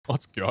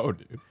Let's go,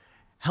 dude.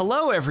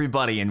 Hello,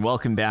 everybody, and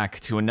welcome back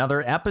to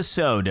another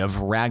episode of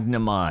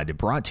Ragnamod,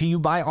 brought to you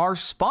by our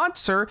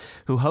sponsor,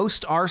 who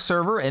hosts our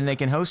server, and they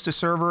can host a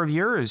server of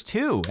yours,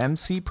 too,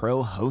 MC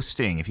Pro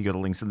Hosting. If you go to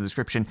links in the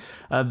description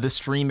of the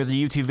stream or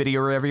the YouTube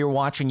video, wherever you're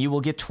watching, you will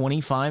get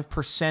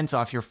 25%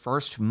 off your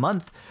first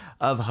month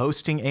of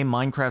hosting a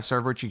Minecraft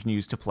server, which you can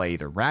use to play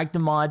either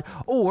Ragnamod,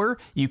 or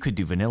you could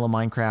do vanilla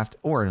Minecraft,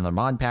 or another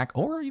mod pack,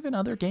 or even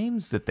other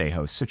games that they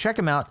host. So check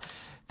them out.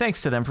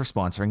 Thanks to them for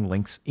sponsoring.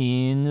 Links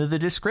in the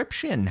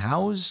description.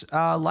 How's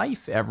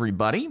life,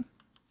 everybody?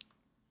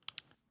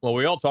 Well,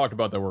 we all talked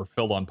about that we're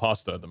filled on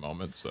pasta at the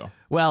moment, so.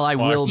 Well, I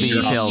will be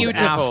filled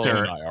Beautiful.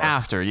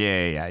 after.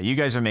 Yeah. You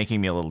guys are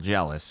making me a little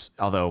jealous.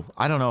 Although,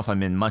 I don't know if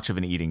I'm in much of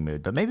an eating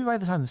mood, but maybe by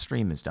the time the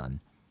stream is done.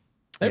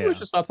 Maybe we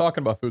should stop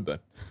talking about food then.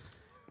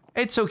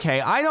 It's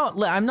okay.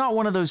 I'm not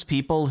one of those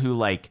people who,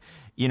 like,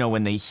 you know,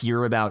 when they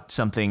hear about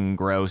something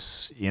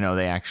gross, you know,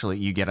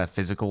 you get a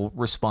physical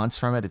response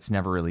from it. It's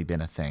never really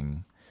been a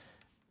thing.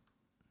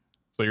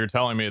 So you're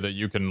telling me that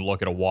you can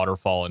look at a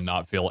waterfall and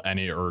not feel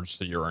any urge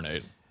to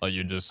urinate? Like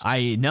you just...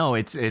 I know,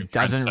 it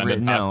doesn't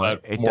really... No,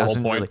 it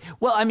doesn't really...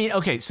 Well, I mean,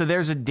 okay, so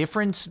there's a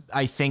difference,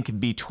 I think,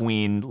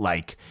 between,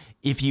 like,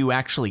 if you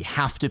actually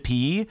have to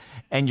pee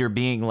and you're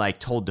being, like,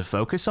 told to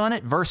focus on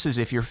it versus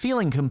if you're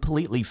feeling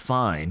completely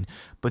fine,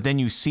 but then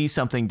you see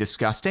something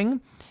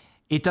disgusting...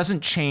 It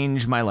doesn't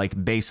change my, like,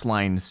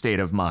 baseline state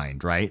of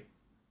mind, right?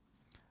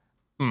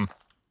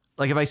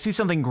 Like, if I see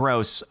something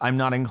gross, I'm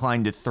not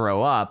inclined to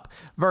throw up,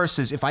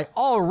 versus if I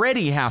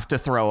already have to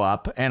throw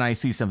up and I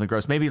see something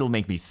gross, maybe it'll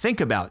make me think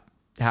about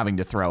having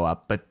to throw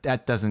up, but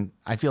that doesn't...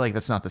 I feel like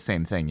that's not the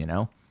same thing, you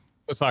know?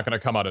 It's not going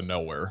to come out of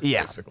nowhere,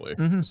 basically.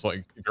 It's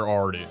like, you're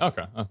already...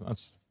 Okay,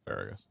 that's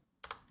fair, I guess.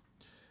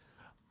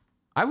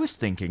 I was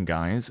thinking,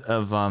 guys,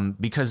 of...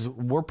 because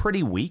we're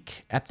pretty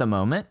weak at the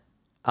moment,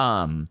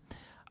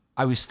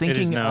 I was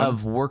thinking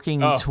of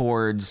working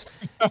towards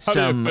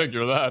some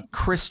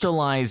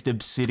crystallized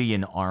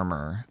obsidian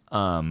armor.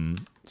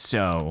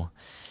 So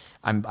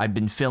I've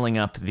been filling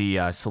up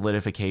the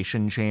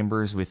solidification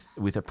chambers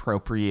with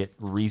appropriate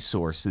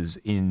resources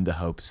in the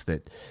hopes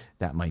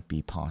that might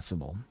be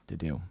possible to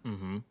do.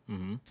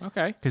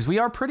 Okay. Because we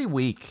are pretty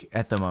weak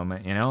at the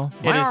moment, you know?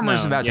 My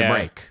armor's about to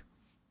break.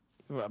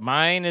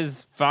 Mine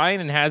is fine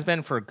and has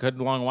been for a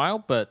good long while,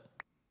 but...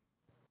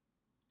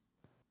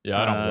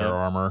 Yeah, I don't wear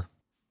armor.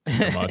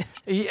 Much.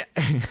 Yeah.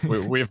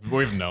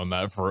 we've known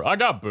that for... I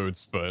got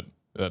boots, but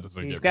that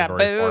doesn't He's get me got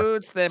very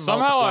boots. far.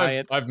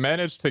 Somehow I've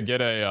managed to get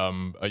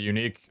a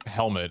unique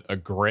helmet. A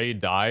gray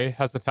dye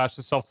has attached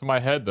itself to my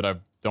head that I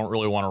don't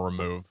really want to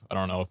remove. I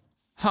don't know.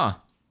 Huh.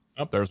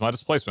 Oh, there's my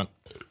displacement.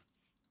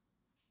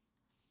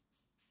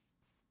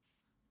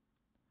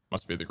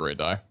 Must be the gray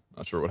dye.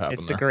 Not sure what happened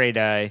It's there. the gray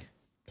dye.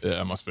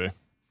 Yeah, it must be.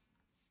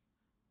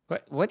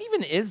 What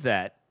even is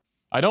that?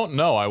 I don't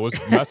know. I was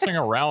messing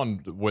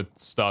around with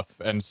stuff,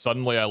 and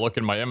suddenly I look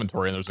in my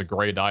inventory, and there's a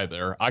gray dye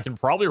there. I can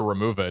probably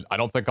remove it. I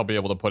don't think I'll be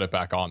able to put it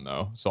back on,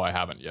 though, so I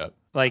haven't yet.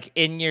 Like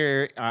in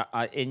your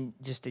in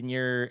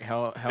your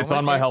helmet? It's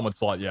on my helmet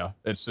slot, yeah.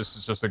 It's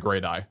just a gray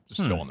dye,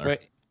 just chilling there.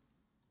 Wait.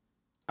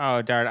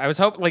 Oh darn! I was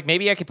hoping like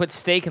maybe I could put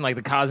steak in like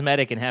the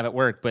cosmetic and have it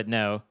work, but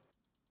no.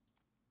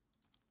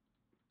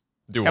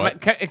 Do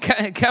what?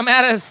 Come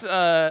at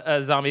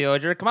us, Zombie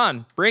Oger. Come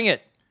on, bring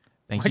it.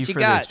 Thank you for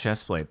this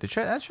chest plate.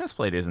 That chest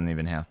plate isn't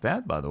even half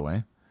bad, by the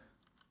way.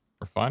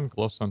 We're fine.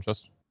 Glowstone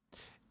chest.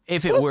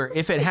 If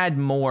it had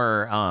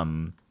more,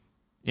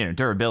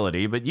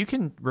 durability, but you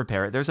can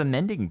repair it. There's a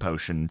mending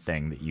potion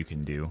thing that you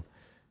can do.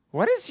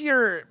 What is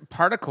your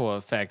particle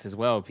effect as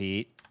well,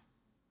 Pete?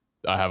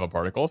 I have a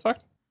particle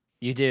effect?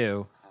 You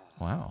do.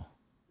 Wow.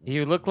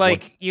 You look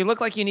like you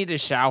need a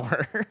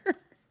shower.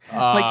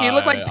 Like you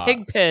look like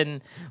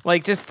Pigpen,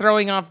 like just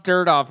throwing off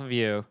dirt off of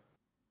you.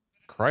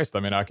 Christ, I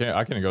mean, I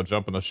can go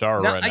jump in the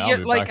shower right now.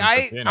 Like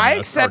I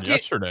accept you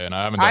yesterday, and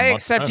I haven't done much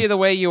accept you the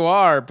way you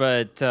are,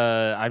 but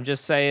I'm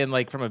just saying,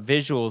 like from a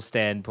visual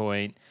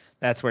standpoint,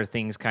 that's where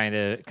things kind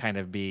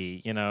of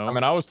be, you know. I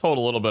mean, I was told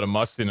a little bit of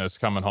mustiness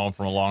coming home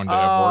from a long day of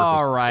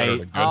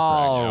work.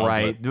 All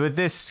right.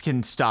 This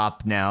can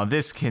stop now.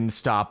 This can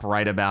stop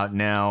right about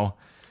now.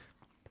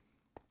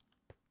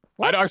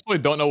 What? I actually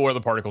don't know where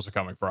the particles are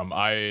coming from.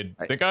 I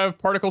think I have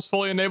particles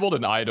fully enabled,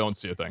 and I don't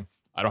see a thing.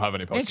 I don't have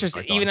any potions.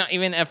 Interesting.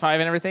 Even F5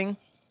 and everything.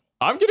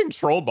 I'm getting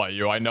trolled by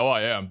you. I know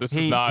I am. This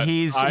is not.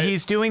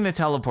 He's doing the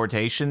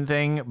teleportation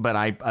thing, but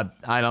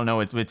I don't know.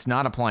 It's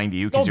not applying to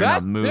you because you're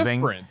not moving.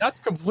 Different. That's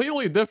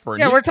completely different.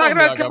 Yeah, we're talking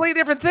about completely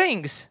different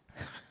things.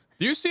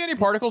 Do you see any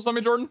particles on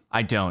me, Jordan?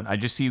 I don't. I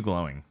just see you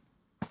glowing.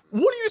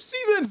 What do you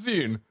see then,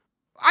 Zine?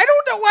 I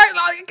don't know why.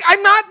 Like,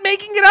 I'm not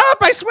making it up.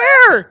 I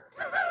swear.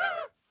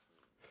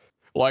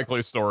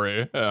 Likely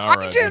story. Yeah,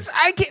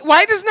 I can't.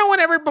 Why does no one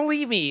ever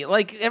believe me?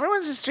 Like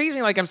everyone just treats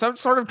me like I'm some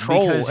sort of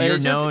troll. Because you're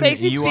known. Just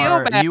makes me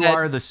feel bad. You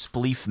are the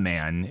spleef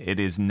man. It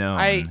is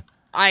known.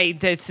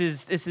 This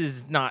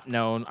is not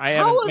known. I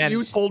How haven't have you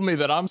managed. told me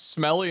that I'm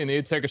smelly and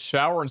need to take a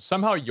shower, and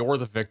somehow you're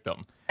the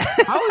victim?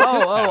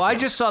 I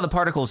just saw the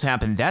particles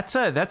happen. That's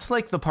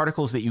like the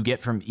particles that you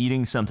get from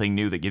eating something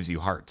new that gives you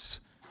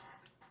hearts.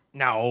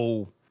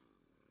 No.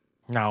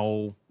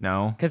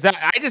 Because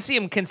I just see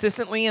them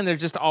consistently, and they're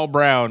just all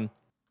brown.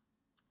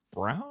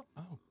 Brown?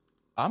 Oh,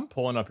 I'm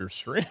pulling up your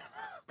stream.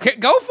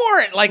 Go for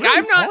it. Like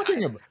I'm not.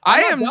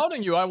 I'm not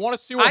doubting you. I want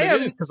to see what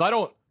it is because I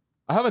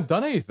haven't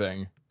done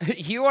anything.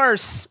 You are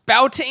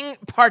spouting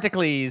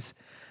particles.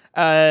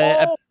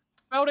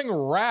 Spouting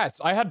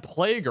rats. I had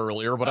plague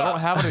earlier, but I don't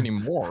have it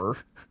anymore.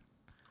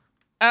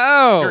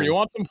 Oh. Here, you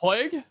want some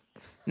plague?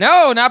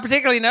 No, not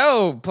particularly.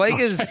 No, plague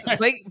is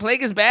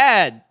plague is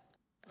bad.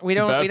 We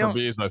don't for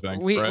bees, I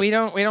think. We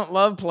don't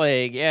love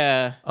plague.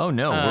 Yeah. Oh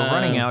no, we're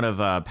running out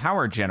of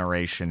power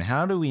generation.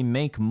 How do we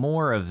make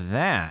more of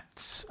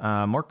that?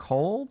 More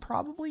coal,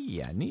 probably.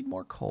 Yeah, need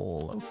more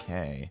coal.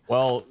 Okay.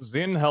 Well,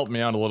 Zine helped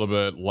me out a little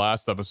bit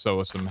last episode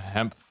with some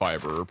hemp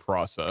fiber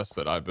process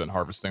that I've been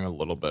harvesting a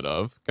little bit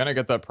of. Gonna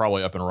get that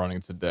probably up and running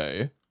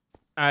today.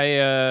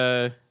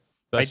 I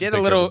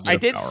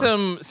did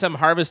some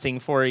harvesting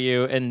for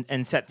you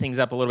and set things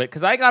up a little bit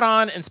because I got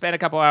on and spent a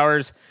couple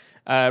hours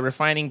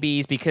refining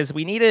bees because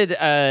we needed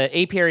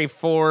apiary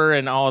 4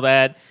 and all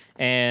that,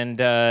 and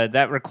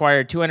that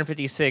required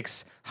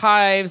 256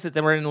 hives that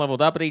then were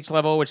leveled up at each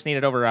level, which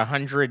needed over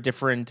 100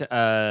 different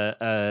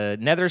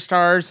nether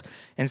stars.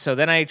 And so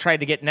then I tried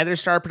to get nether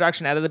star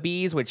production out of the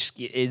bees, which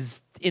is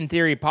in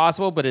theory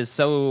possible, but is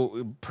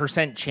so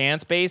 %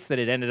 chance based that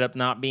it ended up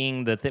not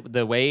being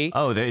the way.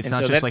 Oh, it's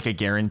not just like a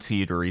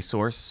guaranteed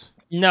resource.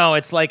 No,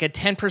 it's like a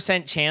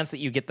 10% chance that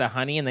you get the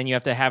honey, and then you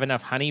have to have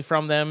enough honey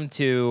from them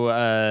to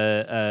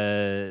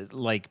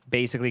like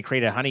basically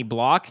create a honey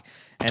block.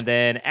 And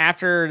then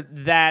after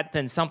that,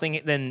 then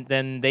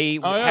they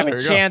have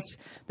a chance.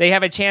 They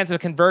have a chance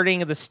of converting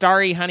the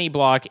starry honey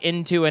block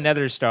into a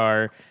nether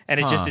star, and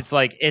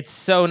it's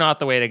so not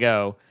the way to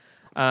go.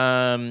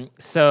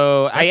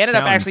 So I ended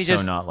up actually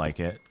just not like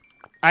it.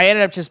 I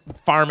ended up just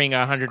farming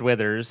 100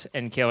 withers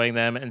and killing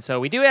them, and so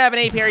we do have an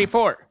apiary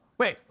 4.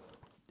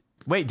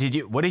 What did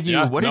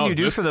you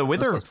do for the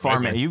wither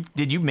farm?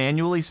 Did you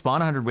manually spawn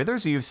 100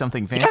 withers, or you have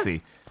something fancy? Yeah.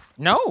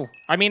 No,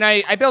 I mean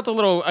I built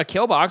a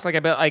kill box.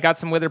 Like I got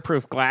some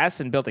witherproof glass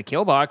and built a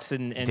kill box.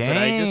 And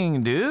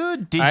dang,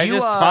 dude, do you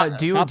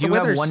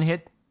have one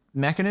hit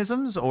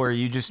mechanisms, or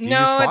you just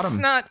fought them?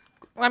 Not.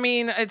 I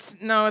mean, it's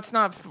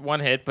not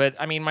one hit, but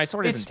I mean my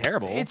sword isn't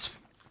terrible.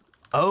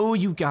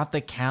 You got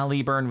the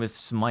Caliburn with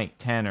Smite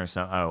 10 or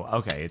so. Oh,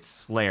 okay, it's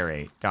Slayer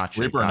 8.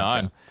 Gotcha. Reaper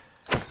 9.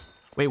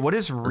 Wait, what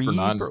is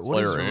Reaper?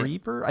 What is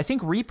Reaper? I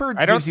think Reaper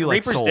gives you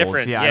like Reaper's souls.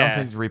 Different. Yeah, I don't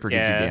think Reaper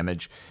gives you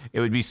damage.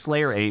 It would be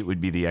Slayer 8 would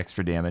be the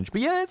extra damage.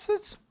 But yeah,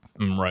 it's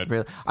right.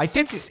 Really, I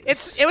think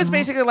it was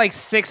basically like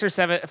 6 or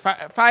 7,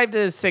 5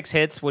 to 6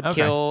 hits would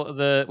kill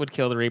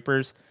the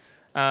Reapers,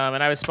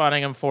 and I was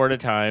spawning them 4 at a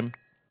time.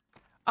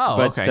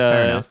 Oh, okay,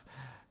 fair enough.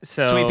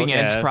 So Sweeping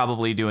Edge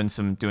probably doing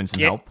some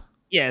help.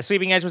 Yeah,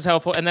 Sweeping Edge was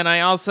helpful, and then I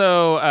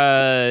also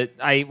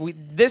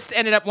this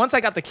ended up once I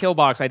got the kill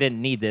box. I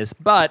didn't need this,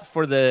 but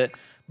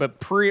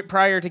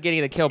prior to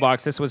getting the kill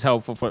box, this was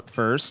helpful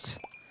first.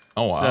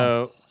 Oh wow!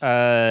 So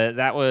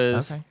that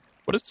was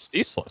What is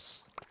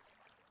ceaseless?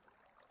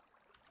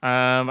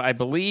 I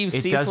believe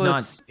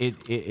ceaseless.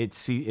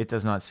 It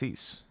does not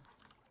cease.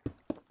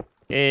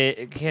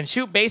 It can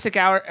shoot basic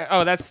hour.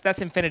 Oh,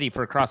 that's infinity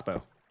for a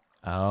crossbow.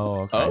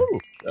 Oh, okay. Oh,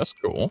 that's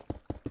cool.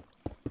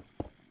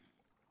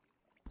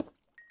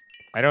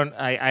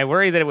 I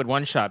worry that it would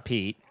one-shot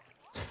Pete.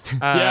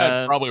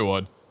 Yeah, it probably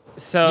would.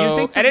 So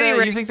you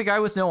think the guy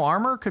with no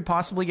armor could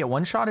possibly get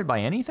one-shotted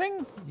by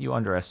anything? You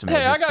underestimate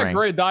his I got strength. a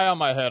great die on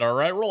my head, all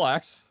right?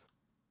 Relax.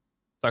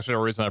 It's actually a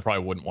reason I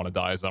probably wouldn't want to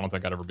die, is I don't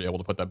think I'd ever be able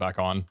to put that back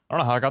on. I don't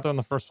know how I got there in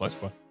the first place,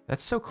 but...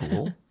 That's so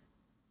cool.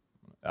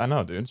 I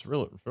know, dude. It's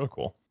really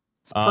cool.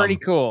 It's pretty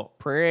cool.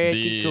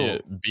 Pretty cool.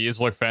 The bees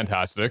look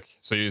fantastic.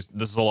 So this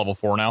is a level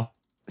 4 now?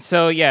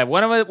 So yeah,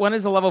 one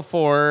is a level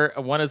 4,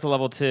 one is a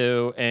level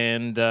 2,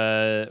 and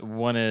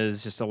one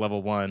is just a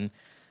level 1.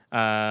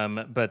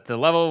 But the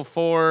level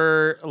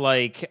 4,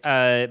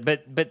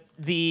 but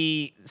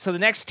the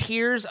next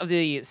tiers of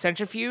the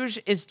centrifuge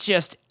is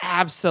just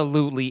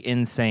absolutely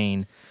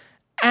insane.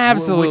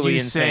 Absolutely would you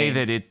insane.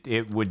 say that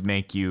it would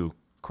make you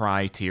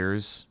cry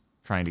tears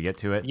trying to get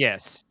to it?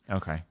 Yes.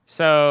 Okay.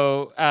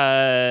 So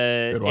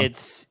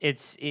it's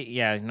it's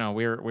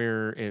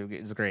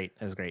great.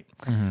 It was great.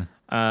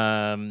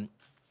 Mm-hmm.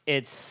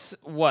 It's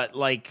what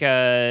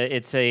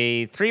it's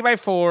a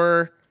 3x4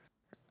 or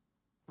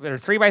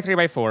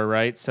 3x3x4,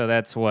 right? So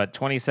that's what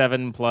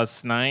 27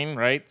 plus 9,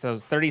 right? So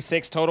it's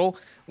 36 total.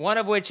 One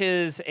of which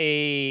is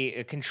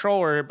a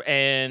controller,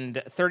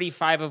 and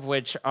 35 of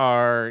which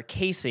are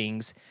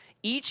casings.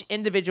 Each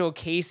individual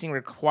casing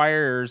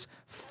requires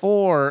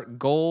 4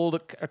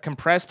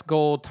 compressed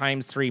gold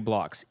times 3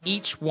 blocks,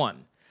 each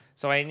one.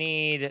 So I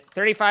need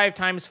 35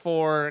 times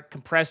 4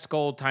 compressed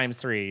gold times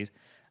 3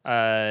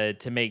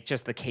 to make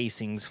just the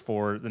casings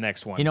for the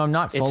next one. I'm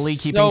not fully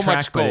keeping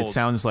track, but it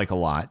sounds like a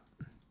lot.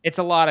 It's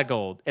a lot of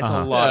gold. It's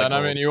a lot of and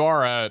gold. I mean, you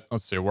are at,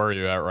 let's see, where are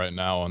you at right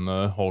now on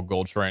the whole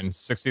gold train?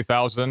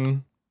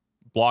 60,000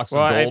 blocks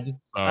of gold?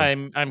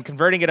 I'm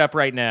converting it up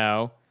right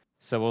now.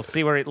 So we'll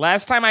see where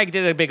last time I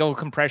did a big old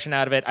compression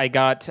out of it, I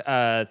got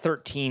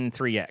 13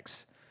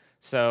 3x.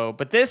 So,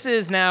 but this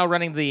is now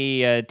running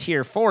the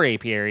tier 4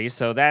 apiary,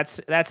 so that's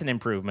an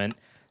improvement.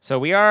 So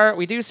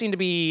we do seem to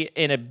be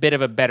in a bit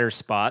of a better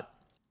spot.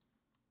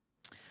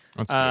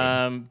 That's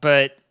good.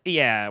 But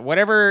yeah,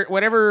 whatever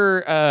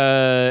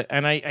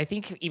and I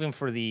think even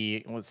for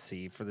the, let's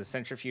see, for the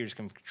centrifuge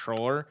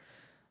controller,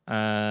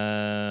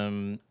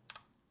 let's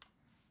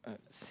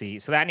see.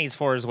 So that needs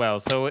 4 as well.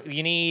 So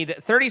you need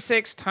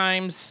 36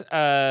 times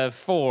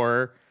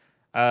 4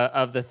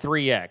 of the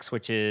 3x,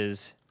 which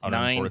is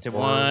 9 to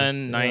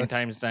 1, 9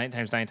 times 9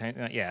 times 9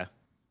 times. Yeah.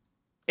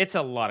 It's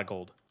a lot of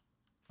gold.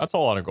 That's a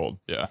lot of gold.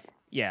 Yeah.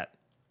 Yeah.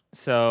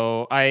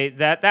 So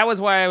that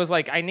was why I was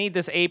like, I need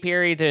this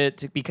apiary to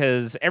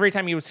because every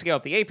time you scale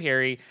up the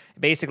apiary,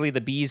 basically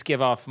the bees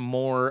give off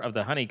more of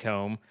the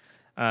honeycomb.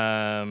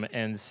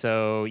 And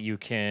so you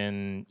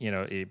can,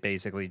 it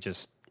basically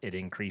just, it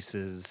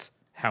increases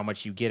how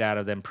much you get out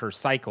of them per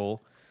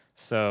cycle.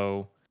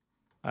 So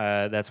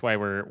that's why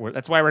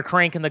we're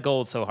cranking the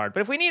gold so hard.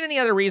 But if we need any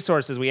other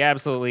resources, we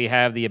absolutely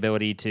have the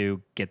ability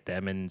to get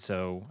them. And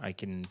so I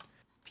can,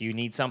 if you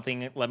need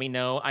something, let me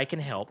know. I can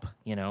help.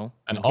 And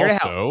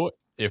also,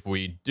 if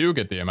we do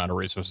get the amount of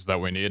resources that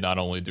we need, not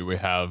only do we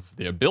have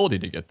the ability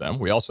to get them,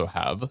 we also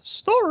have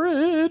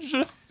storage.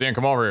 Zian,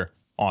 come over here.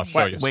 I'll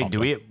show you something.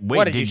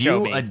 Did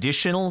you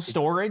additional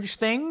storage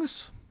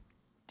things?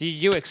 Did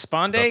you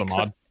expand?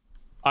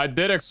 I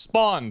did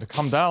expand.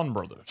 Come down,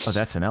 brothers. Oh,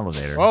 that's an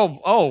elevator.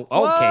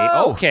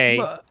 Okay.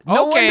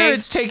 No wonder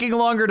it's taking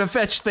longer to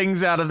fetch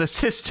things out of the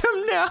system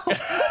now.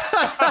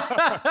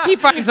 He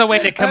finds a way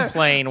to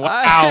complain.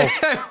 Wow.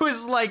 I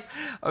was like,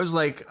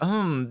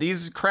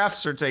 these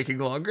crafts are taking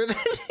longer than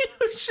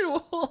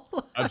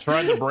usual. I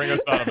tried to bring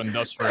us out of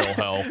industrial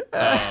hell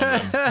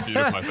and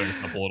beautify things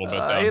up a little bit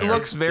down it here.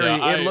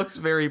 Looks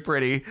very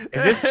pretty.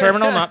 Is this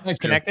terminal not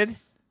connected?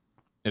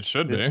 It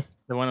should be.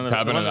 The one on the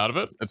tabbing it out of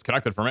it. It's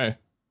connected for me.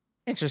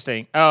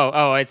 Interesting.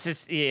 Oh, it's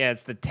just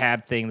it's the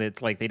tab thing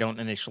that's like they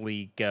don't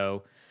initially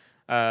go.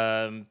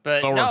 But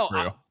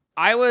no,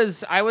 I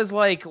was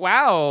like,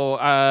 wow.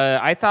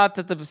 I thought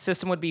that the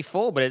system would be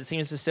full, but it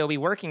seems to still be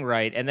working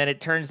right. And then it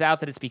turns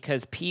out that it's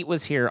because Pete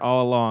was here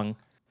all along.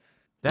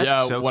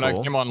 That's so when cool.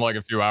 I came on like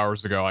a few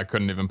hours ago, I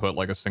couldn't even put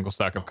like a single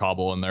stack of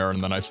cobble in there,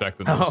 and then I checked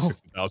and there was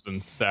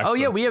 60,000 stacks. Oh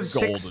yeah, we have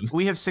gold.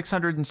 We have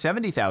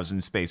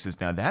 670,000 spaces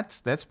now.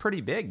 That's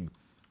pretty big.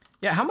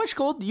 Yeah, how much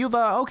gold? You've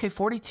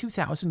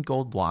 42,000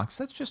 gold blocks.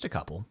 That's just a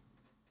couple.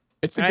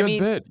 It's a good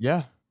bit,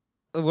 yeah.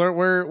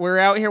 We're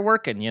out here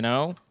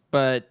working,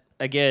 But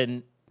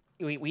again,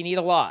 we need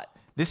a lot.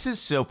 This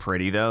is so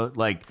pretty though.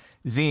 Like,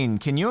 Zine,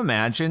 can you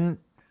imagine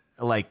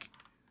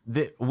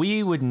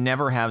we would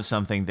never have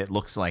something that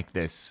looks like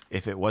this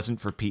if it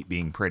wasn't for Pete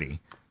being pretty.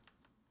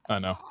 I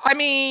know. I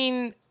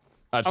mean,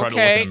 I tried to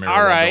look in the mirror.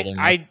 All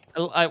right.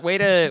 I way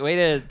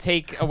to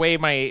take away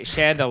my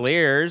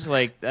chandeliers.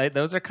 Like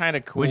those are kind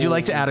of cool. Would you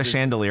like to add a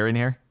chandelier in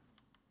here?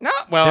 No.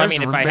 Well, I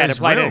mean, if I had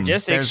applied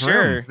logistics,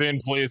 sure.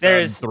 Then please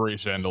add 3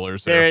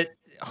 chandeliers there.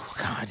 Oh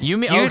God. You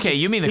mean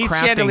the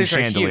crafting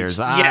chandeliers?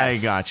 I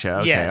gotcha.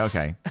 Okay. Yes.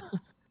 Okay.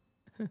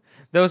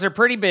 Those are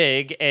pretty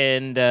big,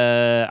 and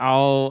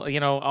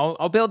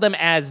I'll build them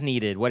as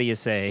needed. What do you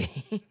say?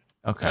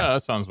 Okay. Yeah,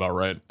 that sounds about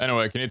right.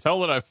 Anyway, can you tell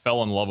that I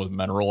fell in love with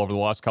mineral over the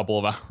last couple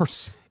of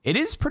hours? It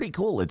is pretty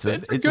cool. It's a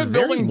good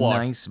very building block.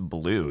 nice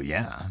blue.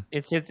 Yeah.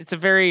 It's a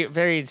very,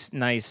 very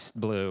nice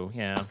blue.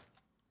 Yeah.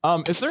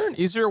 Is there an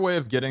easier way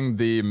of getting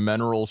the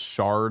mineral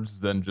shards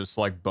than just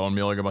like bone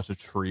mealing a bunch of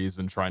trees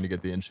and trying to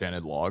get the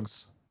enchanted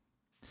logs?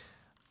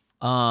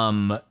 Is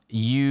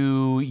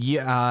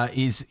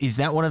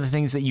that one of the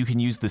things that you can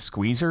use the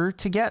squeezer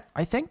to get,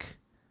 I think?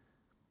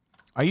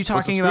 Are you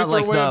talking about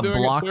like the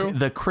block,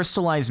 the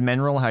crystallized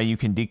mineral, how you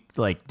can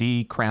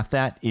decraft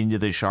that into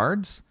the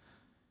shards?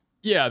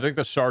 Yeah, I think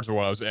the shards are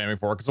what I was aiming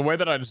for, because the way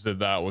that I just did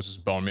that was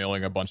just bone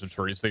mealing a bunch of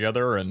trees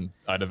together, and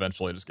I'd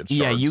eventually just get shards.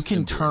 Yeah, you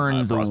can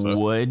turn the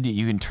wood.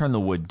 You can turn the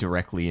wood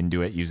directly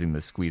into it using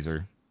the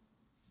squeezer.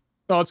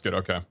 Oh, that's good.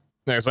 Okay.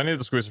 Yeah, so I needed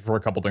the squeezer for a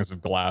couple things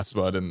of glass,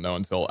 but I didn't know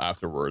until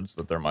afterwards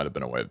that there might have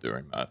been a way of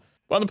doing that.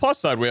 But on the plus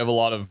side, we have a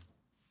lot of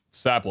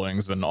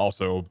saplings and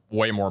also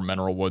way more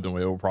mineral wood than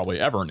we will probably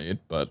ever need,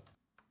 but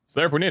it's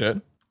there if we need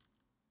it.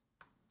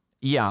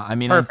 Yeah, I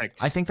mean,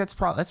 perfect. I think that's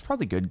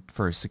probably good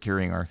for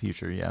securing our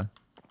future. Yeah.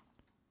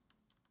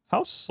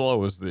 How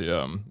slow is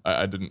the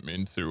I didn't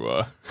mean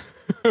to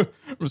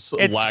it's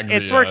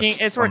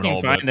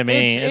working fine to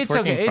me. It's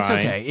okay. It's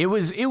okay. It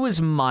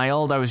was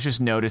mild. I was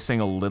just noticing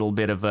a little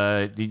bit of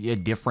a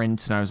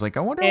difference, and I was like, I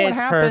wonder what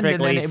happened.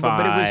 And then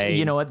but it was,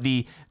 you know what,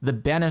 the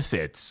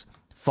benefits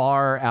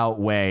far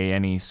outweigh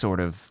any sort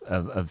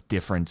of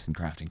difference in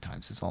crafting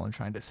times. Is all I'm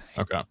trying to say.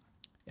 Okay.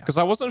 Because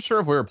I wasn't sure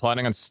if we were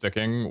planning on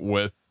sticking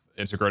with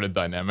integrated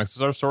dynamics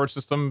as our storage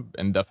system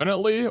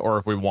indefinitely, or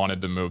if we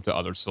wanted to move to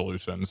other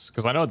solutions.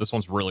 Because I know this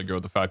one's really good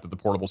with the fact that the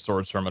portable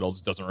storage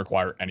terminals doesn't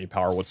require any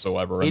power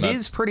whatsoever. It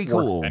is pretty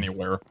cool.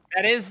 Anywhere.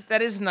 That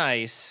is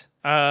nice.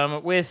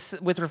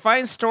 With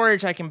refined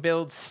storage, I can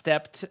build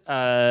stepped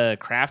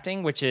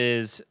crafting, which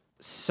is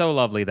so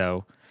lovely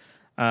though.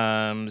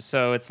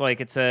 So it's like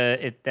that's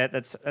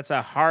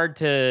a hard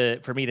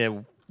for me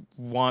to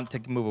want to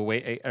move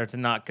away or to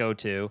not go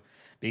to,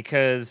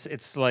 because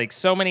it's like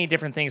so many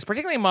different things,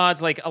 particularly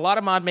mods. Like a lot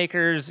of mod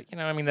makers,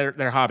 I mean, they're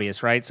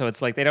hobbyists, right? So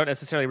it's like they don't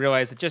necessarily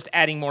realize that just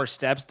adding more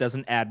steps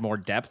doesn't add more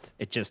depth.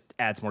 It just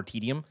adds more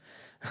tedium.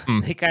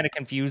 They kind of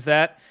confuse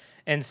that.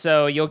 And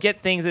so you'll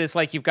get things that it's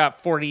like you've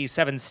got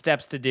 47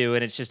 steps to do,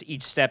 and it's just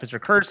each step is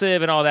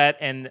recursive and all that.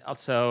 And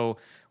also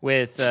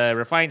with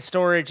refined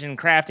storage and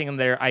crafting them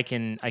there, I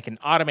can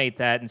automate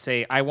that and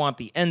say, I want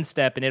the end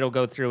step, and it'll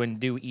go through and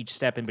do each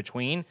step in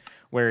between,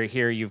 where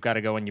here you've got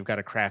to go and you've got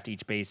to craft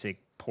each basic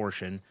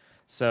portion.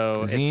 So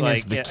Zine it's like,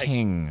 is the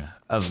king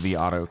of the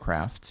auto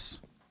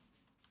crafts.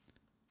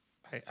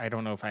 I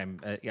don't know if I'm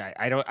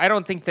I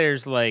don't think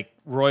there's like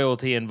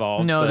royalty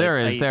involved. No, there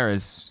is.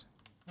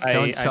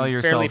 Don't sell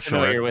yourself fairly short.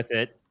 familiar with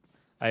it.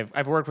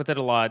 I've worked with it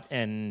a lot,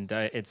 and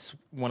it's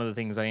one of the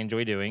things I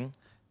enjoy doing.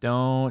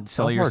 Don't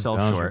sell yourself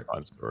short.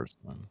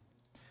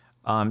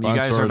 You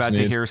guys are about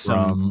to hear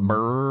some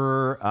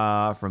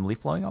burr from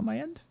leaf blowing on my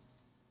end.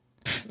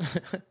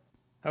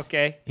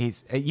 Okay.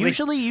 He's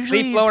usually leaf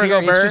he's blower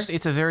here. go burr.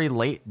 It's a very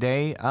late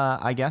day,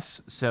 I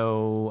guess.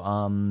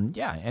 So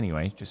yeah.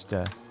 Anyway, just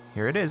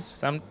here it is.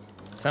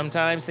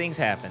 Sometimes things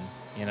happen.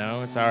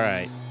 It's all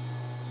right.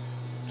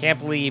 Can't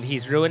believe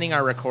he's ruining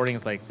our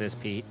recordings like this,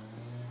 Pete.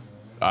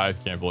 I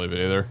can't believe it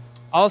either.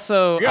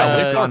 Also, leaf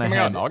blower on coming ahead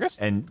out in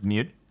August? And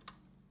mute.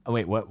 Oh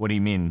wait, what do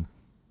you mean?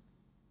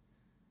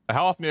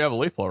 How often do you have a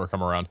leaf blower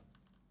come around?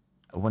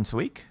 Once a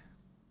week?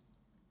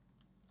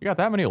 You got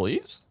that many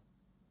leaves?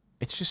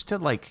 It's just to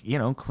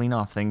clean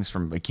off things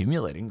from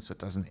accumulating, so it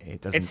doesn't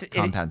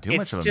compound too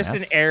much of a mess. It's just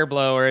an air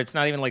blower. It's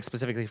not even like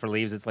specifically for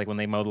leaves. It's like when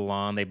they mow the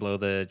lawn, they blow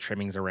the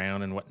trimmings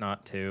around and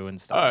whatnot too and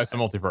stuff. Oh, it's a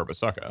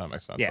multi-purpose. Okay, that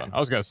makes sense. Yeah. Then. I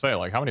was gonna say,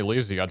 like, how many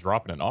leaves do you got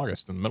dropping in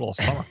August in the middle of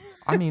summer?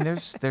 I mean,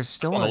 there's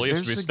still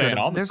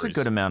there's a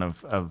good amount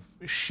of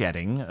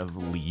shedding of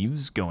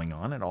leaves going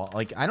on at all.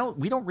 Like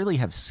we don't really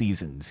have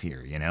seasons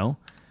here,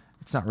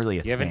 It's not really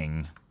a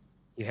thing.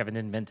 You haven't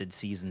invented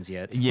seasons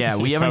yet. Yeah,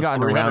 we haven't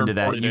gotten around to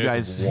that.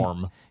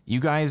 You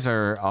guys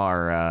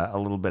are a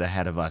little bit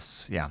ahead of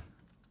us. Yeah.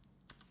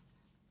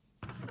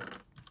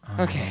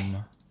 Okay.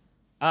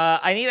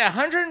 I need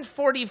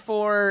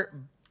 144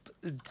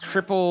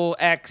 triple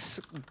X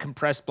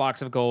compressed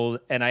blocks of gold,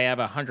 and I have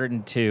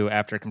 102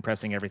 after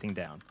compressing everything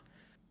down.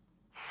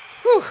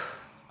 Whew.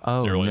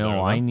 Oh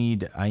no, I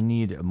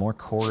need more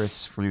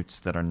chorus fruits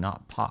that are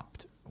not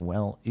popped.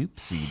 Well,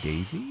 oopsie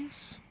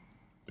daisies.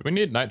 Do we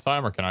need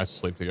nighttime, or can I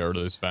sleep to get rid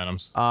of these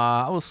phantoms?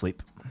 I will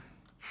sleep.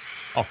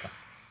 Okay.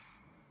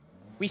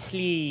 We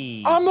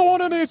sleep. I'm the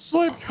one who needs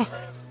sleep,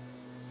 guys.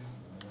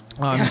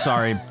 Oh, I'm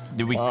sorry.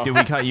 Did we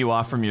cut you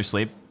off from your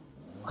sleep?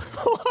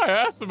 I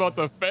asked about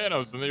the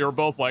phantoms, and they were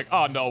both like,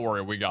 "Oh, no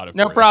worry, we got it."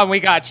 No problem, we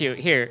got you.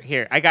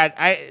 Here. I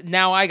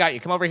got you.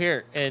 Come over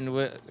here, and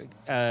we'll.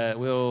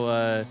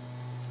 What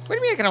do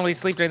you mean I can only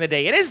sleep during the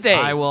day? It is day.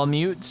 I will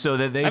mute so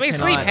that they cannot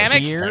sleep, hammock.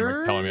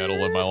 hear. Telling me how to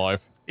live my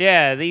life.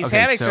 Yeah, these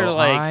hammocks are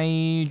like.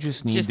 I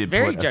just need to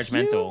very put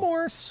judgmental. A few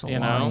more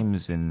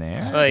slimes in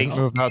there. Like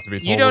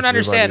you don't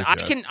understand.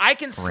 I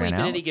can sleep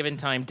at any given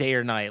time, day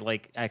or night.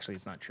 Like actually,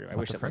 it's not true. I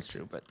wish that was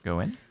true, but go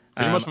in.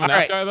 Pretty much of a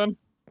nap guy then.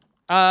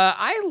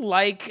 I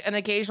like an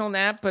occasional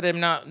nap, but I'm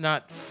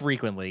not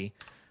frequently.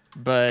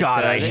 But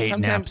God, I hate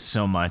naps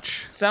so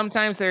much.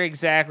 Sometimes they're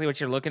exactly what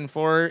you're looking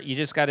for. You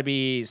just got to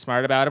be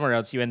smart about them, or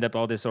else you end up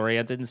all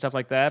disoriented and stuff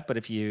like that. But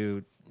if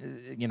you,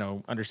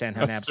 understand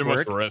how naps work.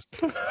 That's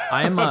too much risk.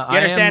 I am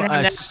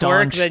a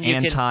staunch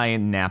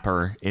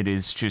anti-napper. It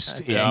is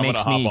just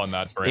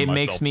it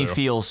makes me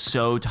feel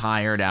so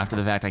tired after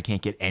the fact I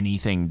can't get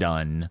anything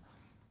done.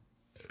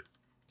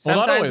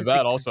 Well, sometimes not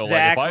only that, also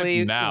exactly like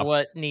if I nap,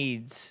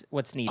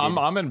 what's needed.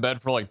 I'm in bed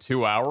for like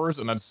 2 hours,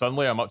 and then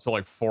suddenly I'm up to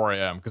like 4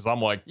 a.m. because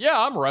I'm like, yeah,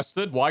 I'm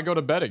rested. Why go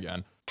to bed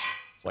again?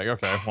 It's like,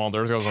 okay, well,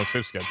 there goes my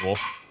sleep schedule.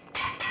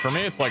 For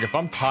me, it's like if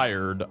I'm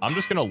tired, I'm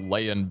just gonna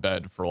lay in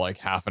bed for like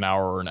half an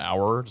hour or an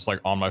hour, just like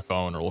on my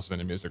phone or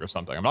listening to music or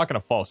something. I'm not gonna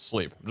fall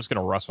asleep. I'm just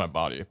gonna rest my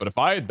body. But if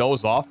I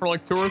doze off for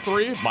like 2 or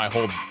 3, my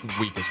whole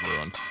week is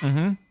ruined.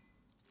 Mm-hmm.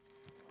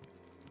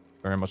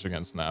 Very much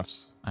against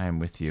naps. I am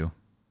with you.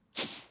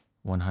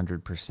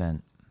 100%.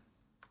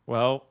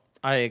 Well,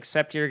 I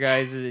accept your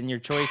guys' and your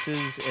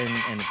choices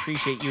and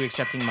appreciate you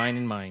accepting mine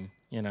and mine,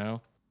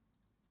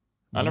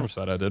 I never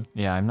said I did.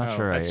 Yeah, I'm not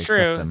sure I accept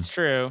true. them. That's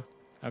true.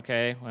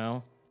 Okay,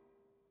 well.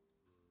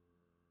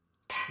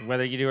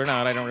 Whether you do or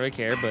not, I don't really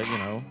care, but,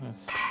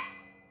 That's...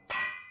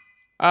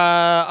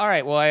 all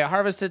right, well, I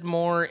harvested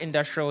more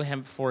industrial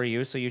hemp for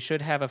you, so you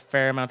should have a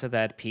fair amount of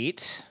that,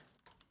 Pete.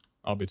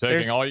 I'll be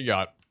taking all you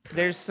got.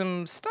 There's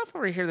some stuff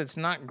over here that's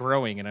not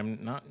growing, and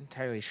I'm not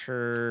entirely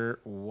sure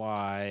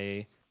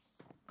why.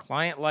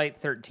 Client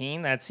light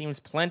 13. That seems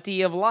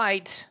plenty of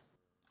light.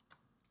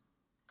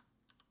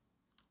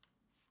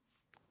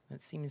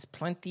 That seems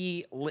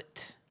plenty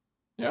lit.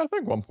 Yeah, I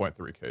think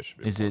 1.3K should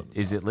be.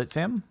 Is it lit,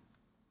 fam?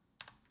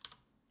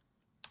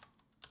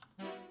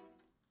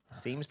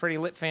 Seems pretty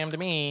lit, fam, to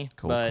me.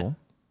 Cool, but cool.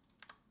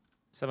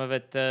 some of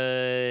it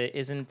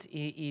isn't.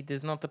 It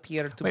does not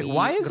appear to be. Wait,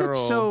 why is it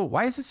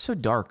so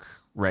dark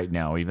right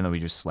now? Even though we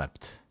just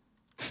slept.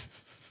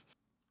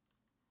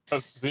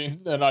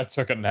 And I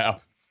took a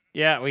nap.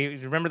 Yeah, we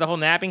remember the whole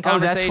napping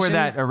conversation. Oh, that's where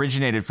that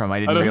originated from.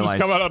 I didn't realize.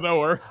 Just come out of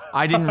nowhere.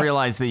 I didn't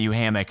realize that you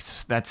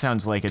hammocked. That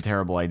sounds like a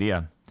terrible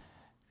idea.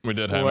 We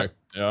did hammock.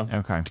 Yeah.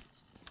 Okay.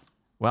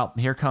 Well,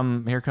 here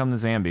come the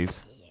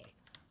zombies.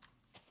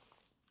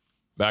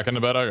 Back in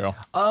the bed I go.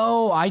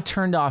 Oh, I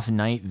turned off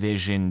night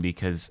vision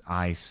because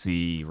I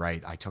see.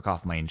 Right, I took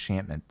off my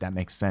enchantment. That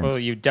makes sense. Well,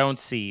 you don't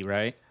see,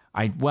 right?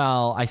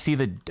 I see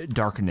the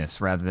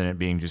darkness rather than it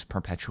being just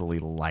perpetually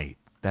light.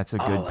 That's a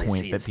good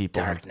point that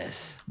people have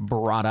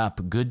brought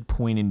up. Good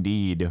point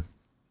indeed.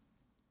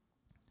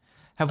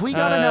 Have we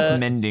got enough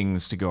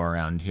mendings to go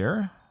around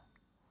here?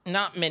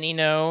 Not many,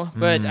 no.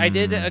 But I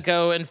did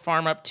go and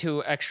farm up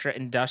 2 extra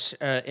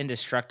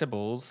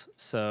indestructibles,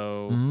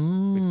 so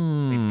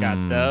we've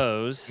got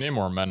those. Need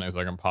more mendings.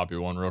 I can pop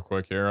you one real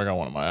quick here. I got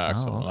one of my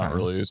axe that I'm not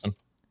really using.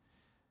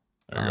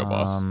 There you go,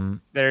 boss.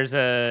 There's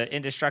a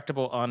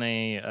indestructible on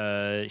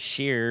a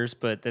shears,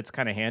 but that's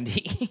kind of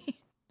handy.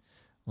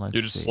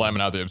 You're just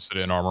slamming out the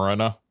obsidian armor right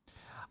now?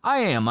 I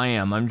am.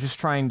 I'm just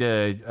trying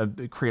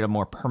to create a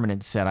more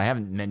permanent set. I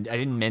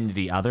didn't mend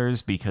the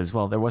others because,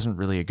 well, there wasn't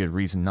really a good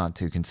reason not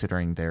to,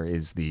 considering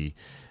there's the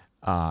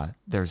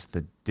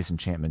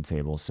disenchantment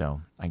table.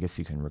 So I guess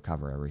you can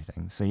recover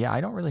everything. So yeah, I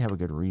don't really have a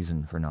good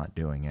reason for not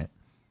doing it.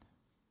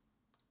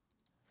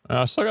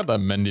 I still got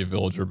that Mendy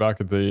villager back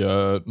at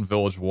the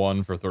village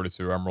 1 for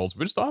 32 emeralds.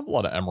 We just don't have a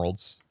lot of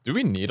emeralds. Do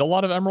we need a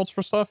lot of emeralds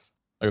for stuff?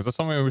 Like, is that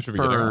something we should be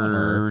getting on?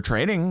 For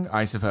trading,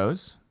 I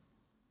suppose.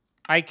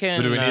 I can.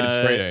 But do we need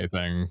to trade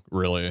anything,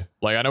 really?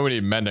 Like, I know we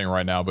need mending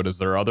right now, but is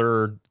there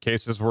other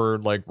cases where,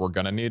 like, we're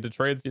gonna need to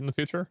trade in the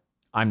future?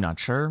 I'm not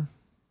sure.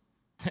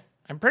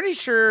 I'm pretty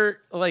sure,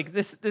 like,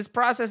 this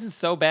process is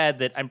so bad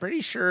that I'm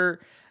pretty sure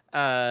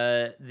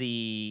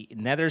the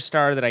Nether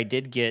Star that I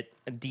did get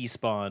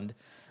despawned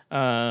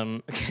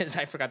because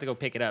I forgot to go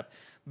pick it up.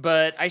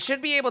 But I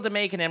should be able to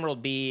make an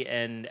Emerald B,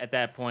 and at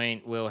that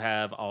point, we'll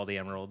have all the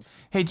emeralds.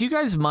 Hey, do you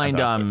guys mind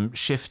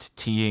shift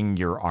T'ing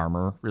your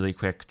armor really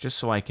quick, just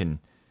so I can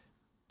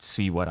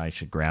see what I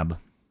should grab?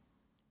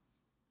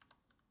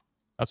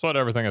 That's what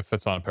everything that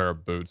fits on a pair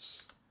of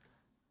boots.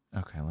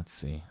 Okay, let's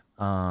see.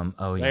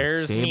 Oh yeah,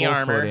 There's stable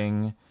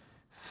footing,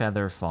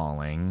 feather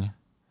falling,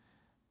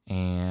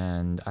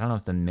 and I don't know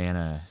if the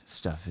mana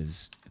stuff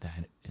is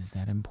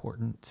that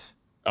important.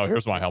 Oh,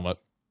 here's my helmet.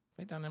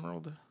 Wait down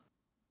emerald.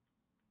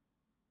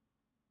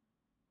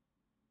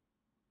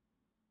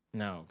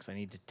 No, because I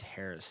need to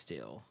Terra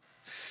Steel.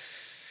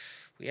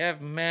 We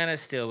have mana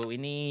still, but we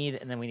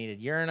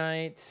needed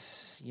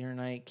Uranite.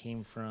 Uranite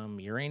came from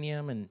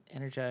uranium and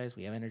energized.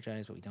 We have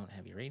energized, but we don't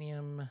have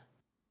uranium.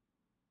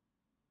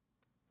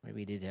 Maybe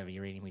we did have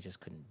uranium, we just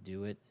couldn't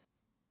do it.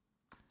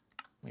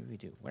 Maybe we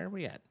do. Where are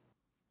we at?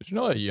 Did you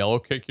know that yellow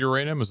cake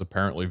uranium is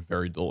apparently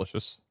very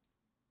delicious?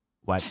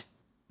 What?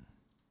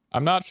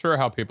 I'm not sure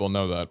how people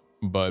know that,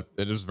 but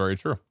it is very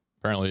true.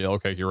 Apparently yellow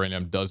cake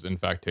uranium does in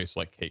fact taste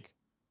like cake.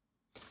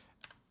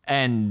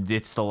 And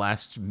it's the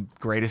last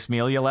greatest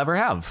meal you'll ever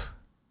have.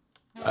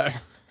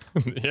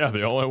 Yeah,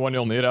 the only one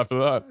you'll need after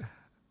that.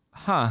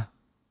 Huh.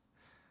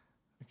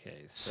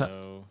 Okay,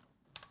 so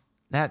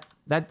that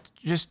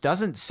just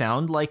doesn't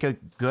sound like a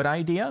good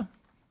idea.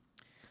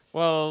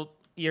 Well,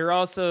 you're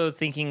also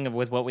thinking of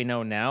with what we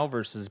know now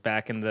versus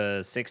back in the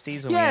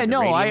 60s. When yeah, we had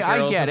no,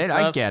 I get it.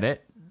 Stuff. I get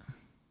it.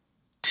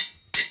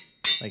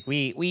 Like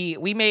we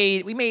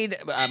made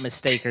a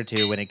mistake or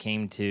two when it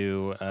came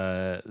to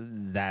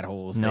that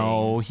whole thing.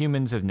 No,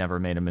 humans have never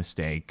made a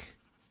mistake.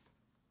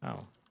 Oh,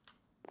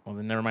 well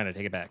then never mind. I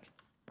take it back.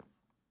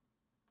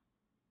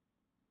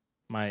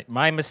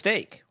 My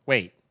mistake.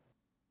 Wait.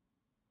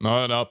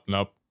 Nope.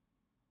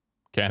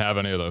 Can't have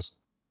any of those.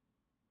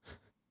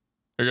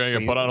 You're gonna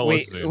get put on a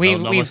list.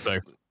 No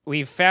mistakes.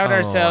 We've found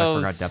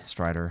ourselves. I forgot Depth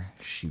Strider.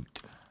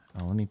 Shoot.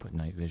 Oh, let me put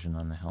night vision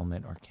on the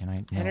helmet, or can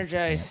I? No,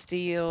 Energized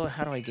steel.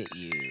 How do I get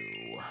you?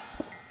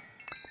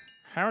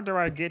 How do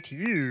I get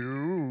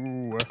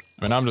you?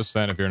 I mean, I'm just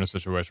saying, if you're in a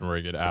situation where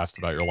you get asked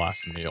about your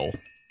last meal,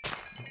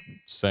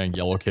 saying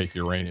yellow cake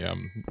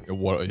uranium,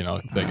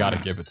 they got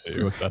to give it to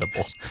you. It's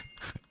edible.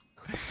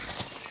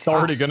 It's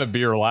already going to be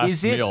your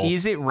last meal.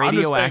 Is it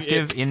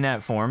radioactive in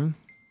that form?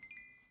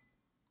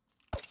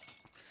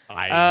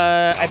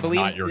 I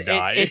believe not your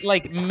guy. It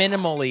like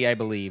minimally, I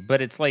believe,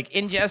 but it's like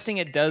ingesting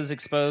it does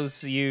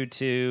expose you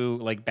to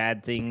like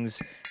bad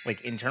things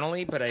like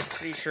internally, but I'm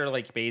pretty sure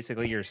like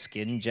basically your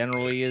skin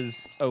generally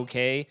is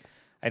okay.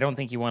 I don't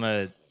think you want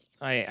to.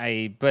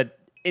 But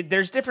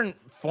there's different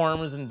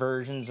forms and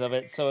versions of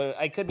it, so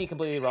I could be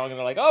completely wrong. And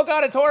they're like, "Oh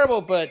God, it's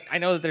horrible," but I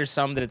know that there's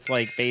some that it's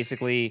like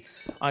basically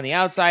on the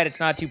outside, it's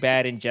not too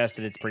bad.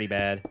 Ingested, it's pretty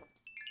bad.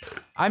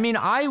 I mean,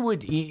 I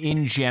would,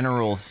 in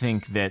general,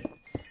 think that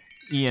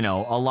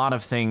a lot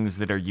of things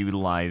that are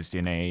utilized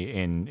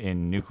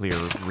in nuclear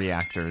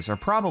reactors are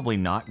probably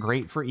not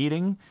great for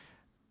eating.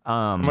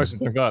 How much do you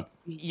think that?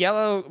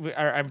 Yellow,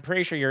 I'm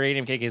pretty sure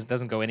uranium cake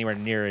doesn't go anywhere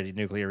near a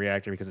nuclear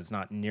reactor because it's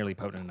not nearly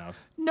potent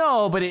enough.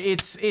 No, but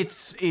is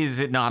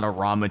it not a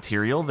raw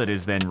material that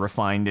is then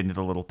refined into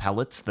the little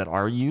pellets that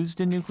are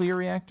used in nuclear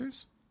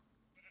reactors?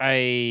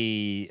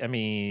 I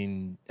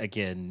mean,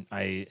 again,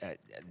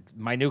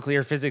 my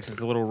nuclear physics is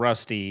a little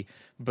rusty,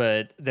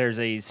 but there's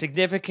a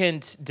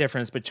significant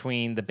difference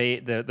between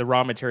the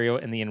raw material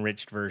and the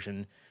enriched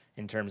version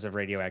in terms of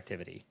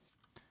radioactivity.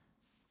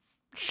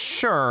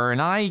 Sure,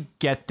 and I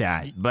get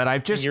that, but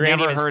I've just uranium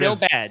never heard is still of.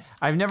 Bad.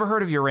 I've never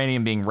heard of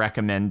uranium being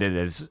recommended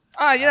as.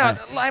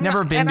 I've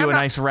never been to a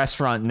nice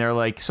restaurant and they're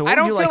like, so what I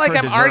don't do you feel like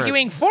I'm dessert?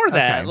 Arguing for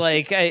that. Okay.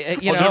 Like,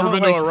 I've never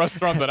been to a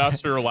restaurant that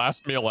asked for your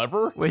last meal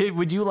ever. Wait,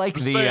 would you like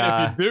Just the?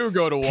 saying, if you do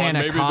go to one,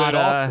 maybe they'd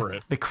offer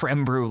it. The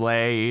creme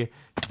brulee,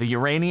 the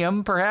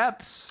uranium,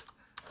 perhaps.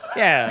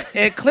 Yeah,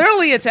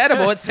 clearly it's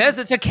edible. It says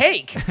it's a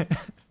cake.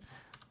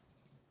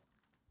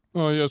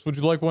 Oh yes, would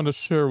you like one to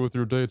share with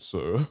your date,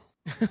 sir?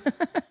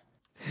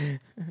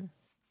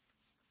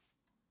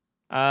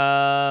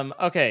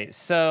 Okay,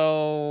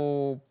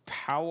 so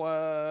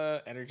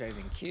power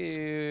energizing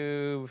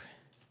cube.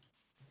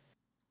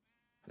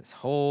 This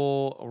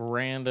whole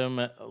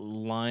random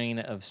line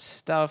of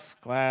stuff.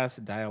 Glass,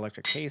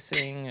 dielectric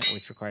casing,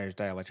 which requires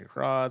dielectric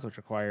rods, which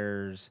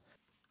requires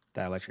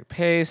dielectric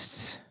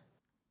paste.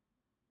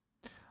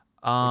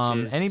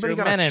 Anybody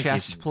got a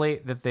chest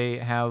plate that they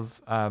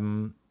have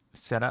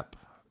set up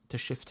to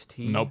shift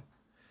T? Nope.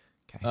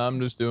 Okay. I'm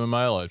just doing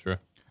my elytra.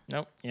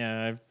 Nope.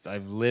 Yeah,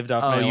 I've lived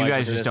off. Oh, my you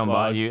guys just don't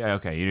buy.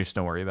 Okay, you just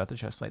don't worry about the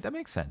chest plate. That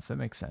makes sense.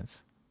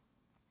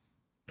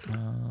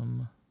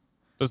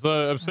 Does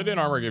the obsidian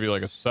armor give you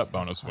like a set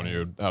bonus when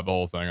you have the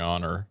whole thing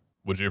on, or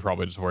would you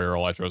probably just wear your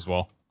elytra as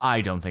well?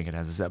 I don't think it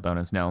has a set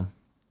bonus. No.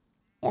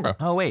 Okay.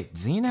 Oh wait,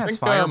 Zine has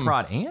fire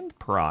prot and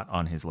prot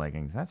on his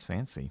leggings. That's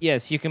fancy.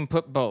 Yes, you can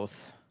put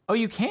both. Oh,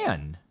 you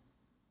can.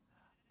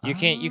 You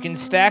can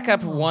stack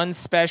up one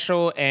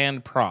special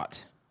and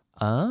prot.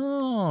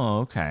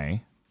 Oh,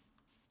 okay.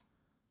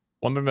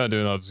 One thing that I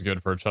do know is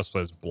good for a chest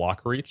plate is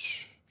block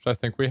reach, which I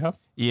think we have.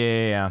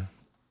 Yeah.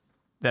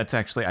 That's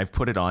actually, I've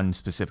put it on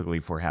specifically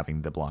for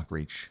having the block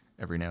reach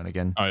every now and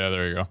again. Oh yeah,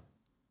 there you go.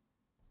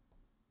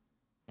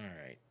 All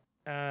right.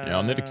 Yeah,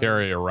 I'll need to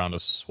carry around a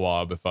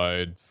swab if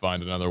I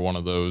find another one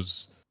of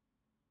those.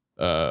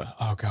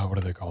 Oh god, what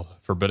are they called?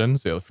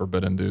 Forbiddens? Yeah, the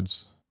forbidden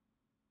dudes.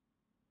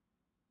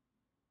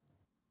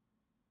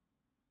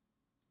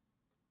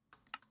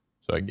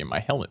 So I can get my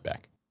helmet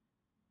back.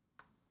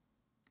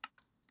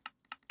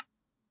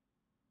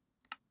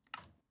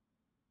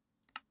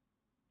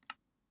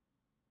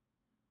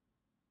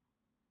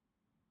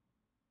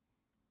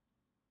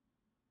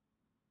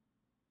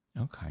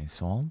 Okay,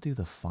 so I'll do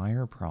the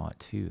fire prot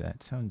too.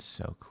 That sounds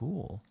so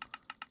cool.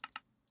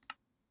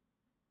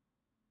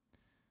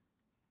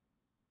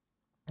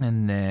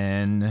 And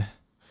then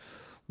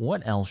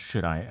what else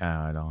should I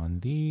add on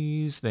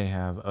these? They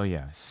have, oh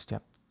yeah,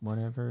 step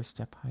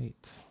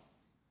height.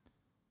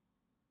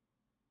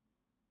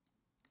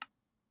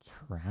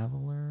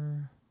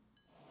 Traveler.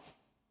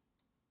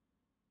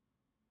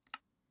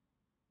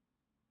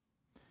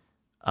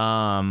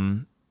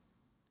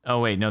 Oh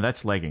wait, no,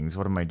 that's leggings.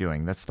 What am I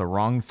doing? That's the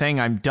wrong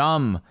thing. I'm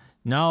dumb.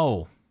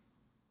 No.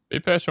 Be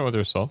patient with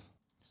yourself.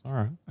 It's all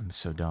right. I'm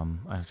so dumb.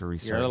 I have to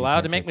restart. You're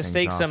allowed to make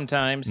mistakes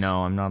sometimes.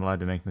 No, I'm not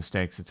allowed to make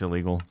mistakes. It's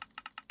illegal.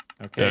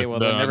 Okay, well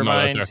then never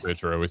mind. That's actually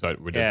true.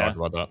 We did talk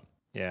about that.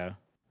 Yeah.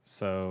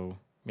 So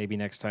maybe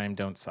next time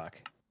don't suck.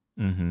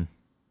 Mm-hmm.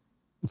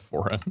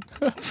 Forehead.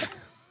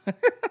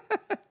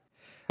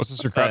 What's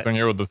this your crap thing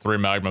here with the 3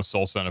 magma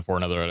soul sent for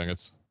another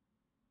ingots?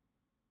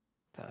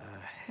 The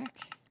heck?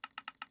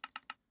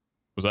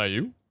 Was that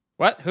you?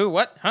 What? Who?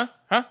 What? Huh?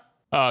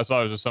 So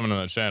I was just summoning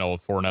that channel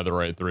with 4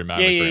 netherite, 3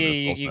 magma.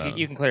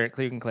 You can clear it.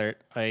 You can clear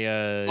it.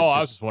 I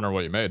was just wondering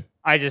what you made.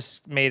 I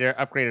just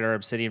upgraded our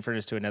obsidian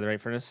furnace to a netherite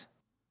furnace.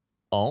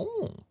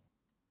 Oh.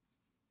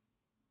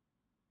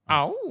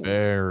 Oh.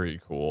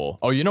 Very cool.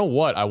 Oh, you know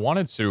what? I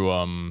wanted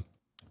to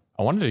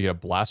get a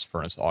blast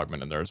furnace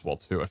augment in there as well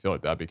too. I feel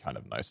like that'd be kind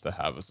of nice to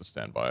have as a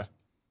standby.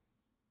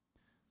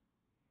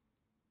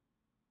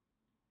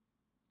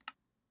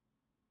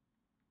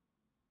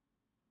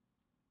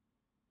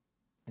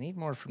 I need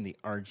more from the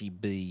RGBs.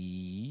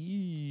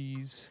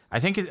 I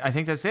think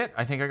that's it.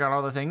 I think I got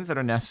all the things that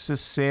are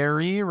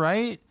necessary,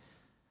 right?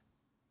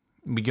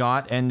 We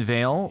got End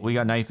Veil, we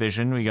got Night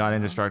Vision, we got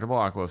Indestructible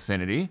Aqua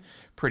Affinity.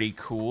 Pretty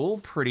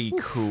cool.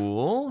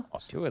 Cool.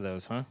 Awesome. 2 of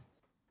those, huh?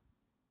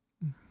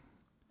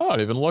 Oh, it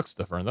even looks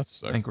different. That's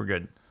sick. I think we're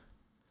good.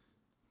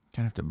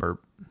 Kind of have to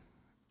burp.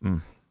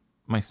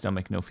 My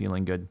stomach no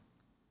feeling good.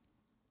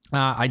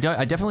 I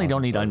definitely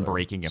don't need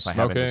Unbreaking if I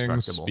have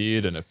Indestructible.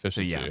 Speed and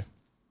efficiency. So, yeah.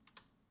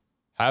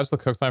 Has the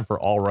cook time for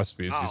all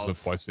recipes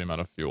uses twice the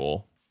amount of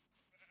fuel.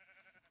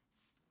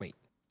 Wait.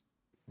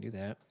 Do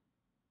that.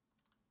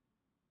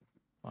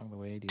 Along the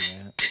way, do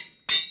that.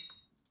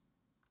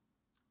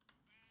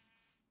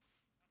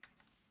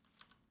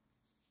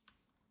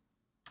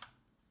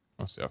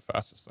 Let's see how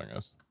fast this thing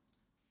is.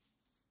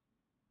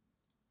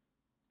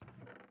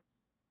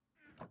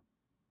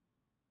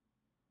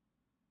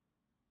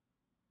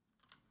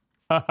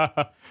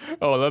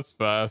 Oh, that's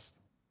fast.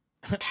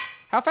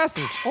 How fast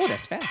is? Oh,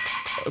 that's fast.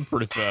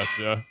 Pretty fast,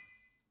 yeah.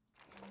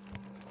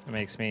 It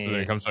makes me.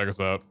 Then come check us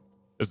out.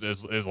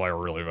 It's like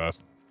really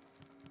fast.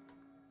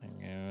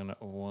 Hang on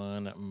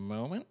one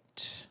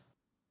moment.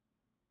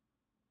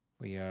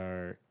 We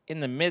are in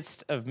the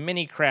midst of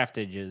mini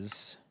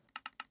craftages.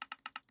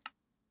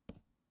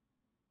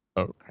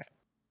 Oh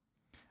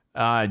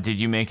crap! Did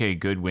you make a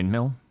good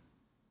windmill?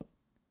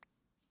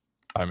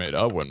 I made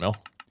a windmill.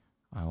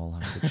 I will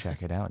have to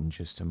check it out in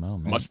just a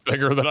moment. Much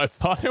bigger than I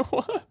thought it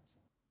was.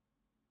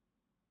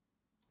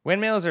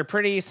 Windmills are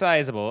pretty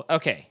sizable.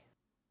 Okay.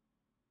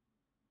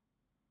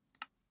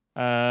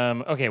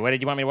 Okay, what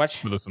did you want me to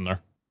watch? Put this in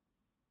there.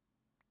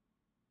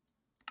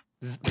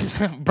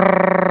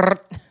 Brrr.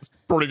 It's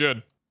pretty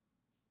good.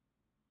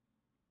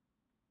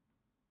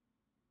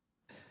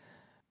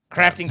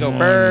 Crafting go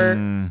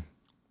burr.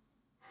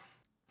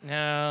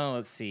 No,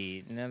 let's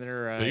see.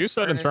 Another. So you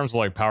said furnace. in terms of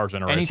like power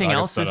generation. Anything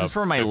else? This is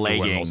for my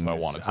leggings. If I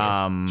wanted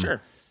to.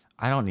 Sure.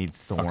 I don't need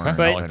thorns. Okay.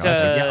 But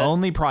yeah,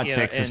 only prod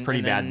 6 is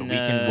pretty bad, but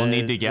we'll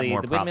need to get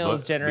more the prop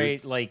windmills boots,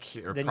 generate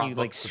or then prop you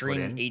books to put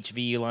string in.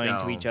 HV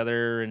line to each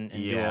other and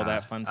do all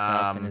that fun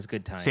stuff and it's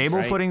good times. Stable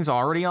right? footing's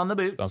already on the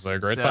boots. Sounds like a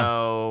great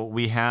so time.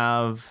 we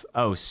have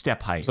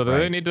step height. So do right?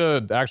 they need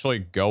to actually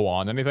go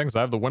on anything? Because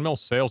I have the windmill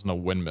sails and the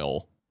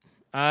windmill.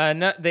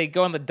 No, they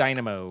go on the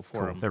dynamo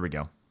for them. There we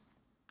go.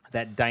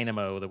 That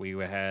dynamo that we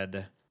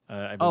had.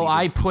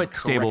 I put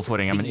stable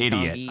footing. I'm an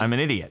idiot. I'm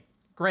an idiot.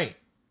 Great.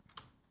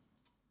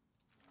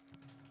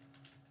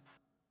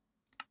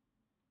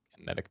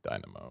 Kinetic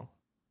dynamo.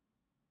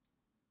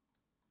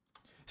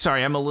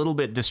 Sorry, I'm a little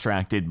bit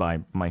distracted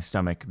by my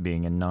stomach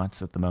being in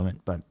knots at the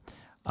moment, but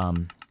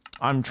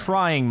I'm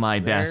trying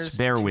my best.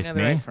 Bear with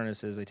me.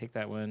 Furnaces. I take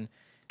that one,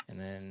 and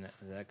then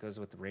that goes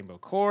with the rainbow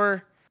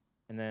core,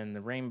 and then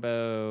the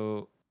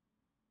rainbow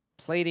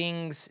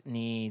platings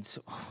needs.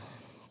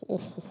 Oh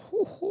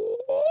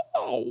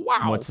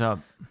wow! What's up?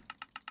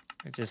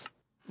 Just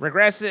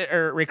regressive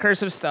or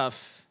recursive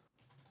stuff.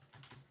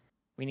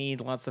 We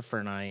need lots of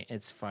fernite.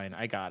 It's fine.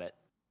 I got it.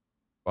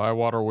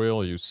 Bywater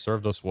wheel, you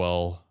served us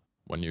well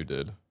when you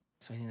did.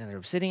 So we need another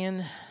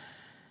obsidian.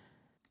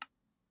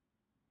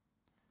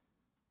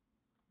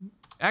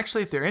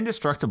 Actually, if they're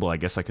indestructible, I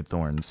guess I could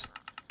thorns.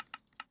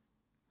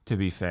 To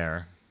be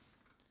fair.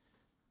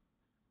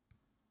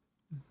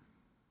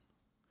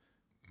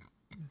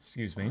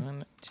 Excuse me.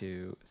 1,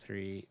 2,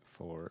 3,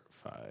 4,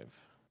 5.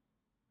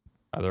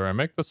 Either I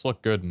make this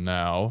look good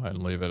now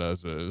and leave it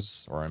as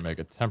is, or I make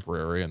it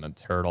temporary and then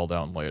tear it all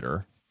down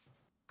later.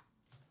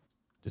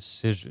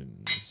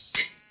 Decisions.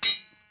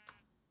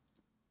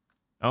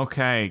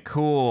 Okay,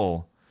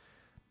 cool.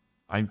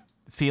 I'm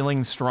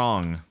feeling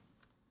strong.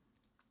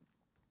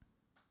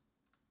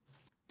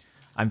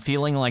 I'm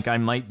feeling like I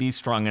might be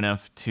strong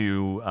enough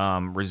to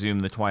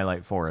resume the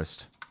Twilight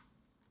Forest.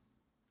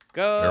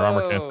 Go! Your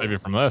armor can't save you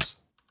from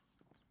this.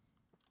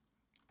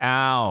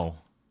 Ow.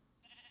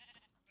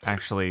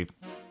 Actually,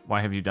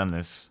 why have you done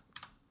this?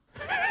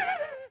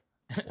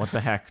 What the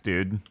heck,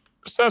 dude?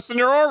 Just testing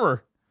your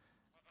armor.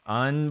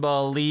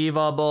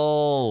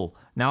 Unbelievable.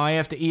 Now I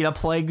have to eat a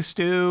plague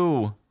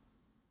stew.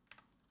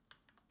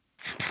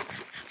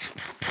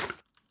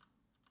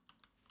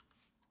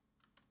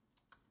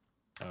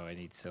 Oh, I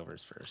need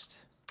silvers first.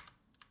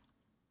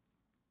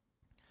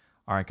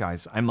 All right,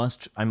 guys. I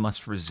must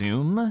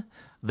resume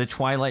the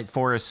Twilight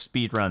Forest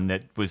speedrun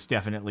that was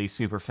definitely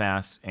super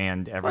fast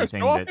and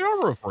everything. Go off the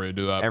armor before you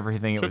do that.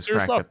 Everything it was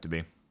cracked up to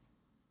be.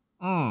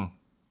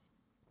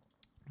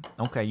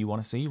 Okay, you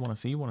want to see? You want to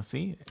see? You want to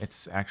see?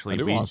 It's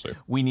actually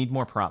we need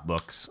more prop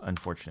books,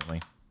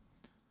 unfortunately.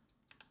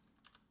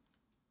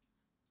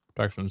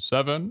 Protection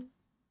 7,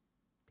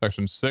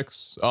 protection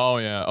 6. Oh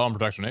yeah. Oh, and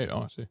protection 8.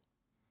 Oh, I see.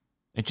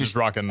 It just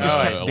rocking kept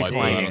light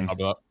declining. on top of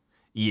that.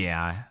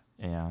 Yeah.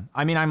 Yeah,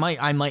 I mean, I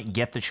might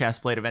get the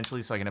chest plate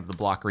eventually, so I can have the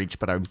block reach.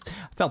 But I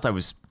felt I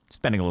was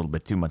spending a little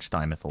bit too much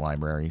time at the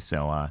library,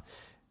 so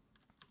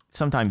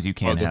sometimes you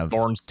can't have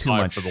too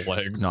much for the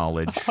legs.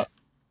 knowledge.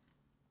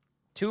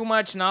 Too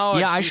much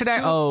knowledge. Yeah, I should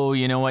have. Oh,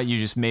 you know what? You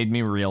just made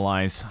me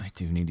realize I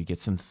do need to get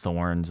some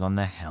thorns on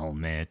the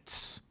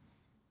helmet.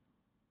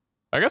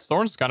 I guess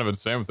thorns is kind of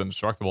insane with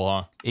indestructible,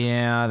 huh?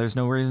 Yeah, there's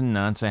no reason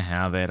not to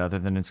have it, other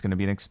than it's going to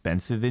be an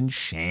expensive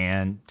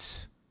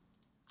enchant.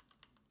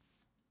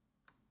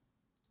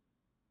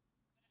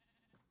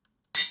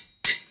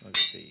 Let's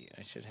see.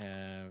 I should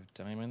have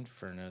diamond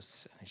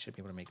furnace. I should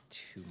be able to make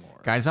 2 more.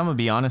 Guys, I'm going to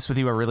be honest with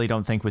you. I really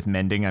don't think with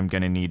mending I'm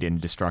going to need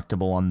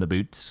indestructible on the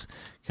boots.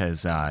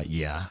 Because,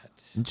 yeah,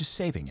 I'm just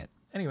saving it.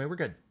 Anyway, we're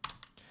good.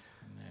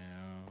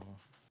 Now.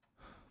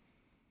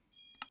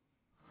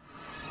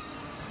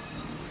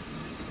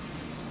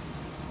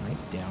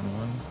 down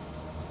one.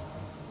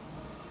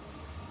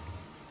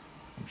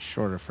 I'm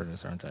shorter for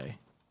this, aren't I?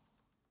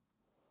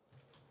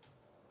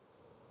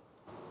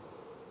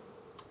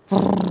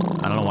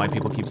 I don't know why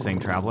people keep saying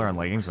Traveler on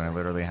leggings when I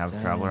literally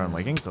have Traveler on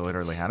leggings. I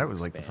literally had it. It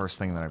was like the first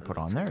thing that I put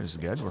on there. This is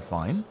good. We're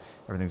fine.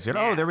 Everything's good.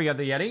 Oh, there we got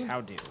the Yeti.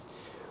 How do?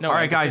 No, all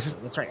right, guys.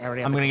 That's right.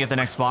 I'm going to get the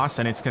next boss,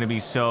 and it's going to be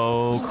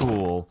so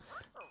cool.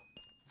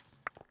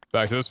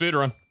 Back to the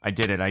speedrun. I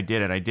did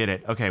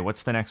it. Okay,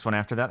 what's the next one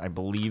after that? I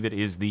believe it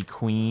is the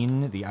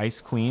Queen, the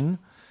Ice Queen.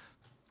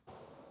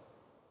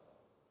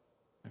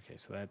 Okay,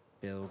 so that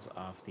builds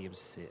off the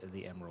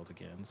emerald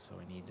again. So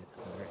I need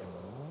another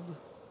emerald.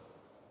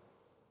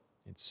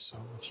 It's so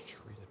much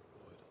treated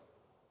wood.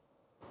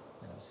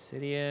 And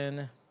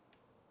obsidian.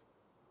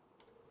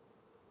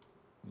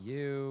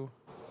 You.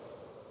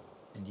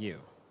 And you.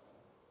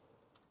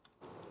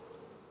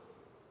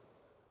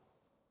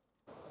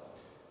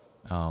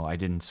 Oh, I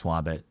didn't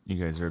swab it.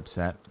 You guys are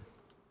upset.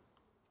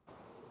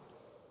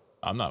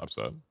 I'm not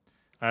upset.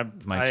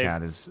 My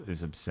chat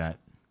is upset.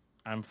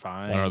 I'm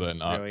fine. When are they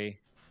not? Really.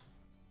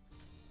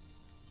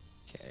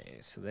 Okay,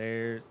 so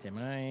there. Am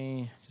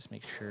I? Just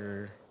make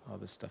sure all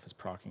this stuff is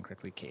proccing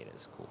correctly. Okay, it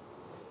is. Cool.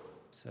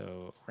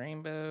 So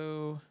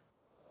rainbow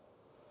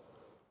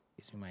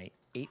gives me my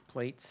 8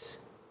 plates,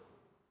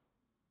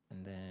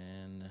 and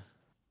then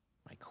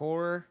my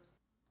core.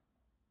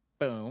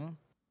 Boom.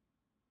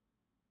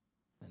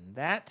 And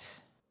that.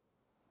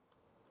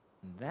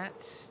 And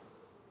that.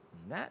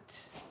 And that.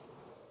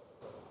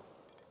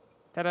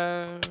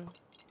 Ta-da!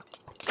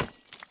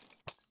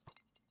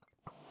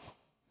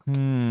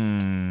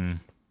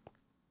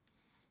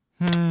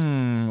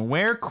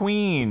 Where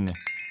Queen?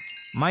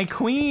 My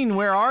Queen,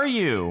 where are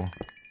you?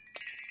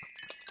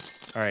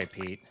 All right,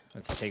 Pete.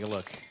 Let's take a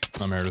look.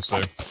 I'm here to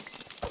say.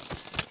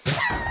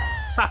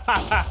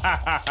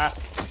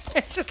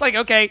 It's just like,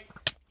 okay,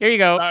 here you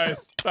go.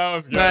 Nice. That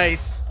was good.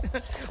 Nice.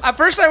 At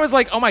first I was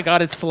like, oh my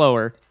god, it's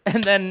slower.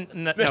 And then,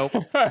 nope.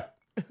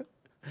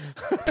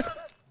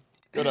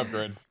 Good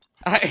upgrade.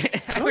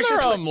 I was there,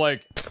 just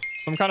like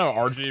some kind of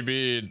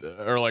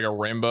RGB or like a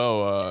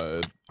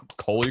rainbow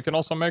coal you can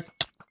also make?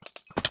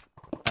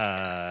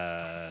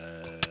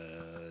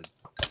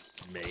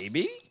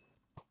 Maybe?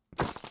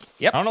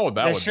 Yep. I don't know what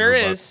that would sure do,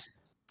 is.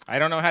 I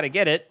don't know how to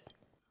get it.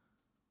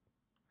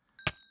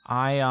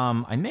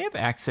 I may have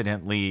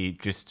accidentally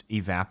just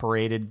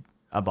evaporated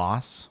a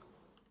boss.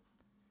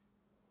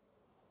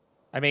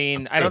 I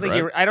mean, I don't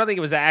think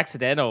it was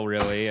accidental,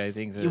 really. I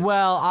think that.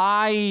 Well,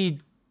 I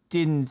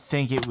didn't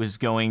think it was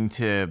going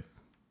to.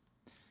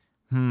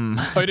 Oh,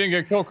 you didn't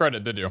get kill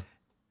credit, did you?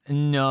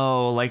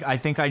 No, like I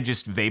think I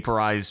just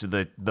vaporized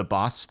the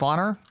boss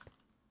spawner.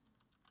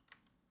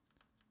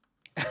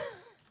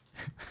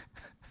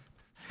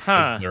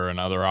 Huh. Is there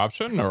another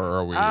option, or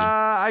are we?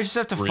 I just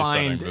have to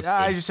find.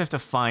 I just have to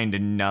find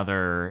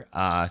another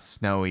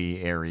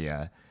snowy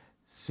area.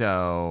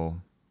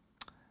 So,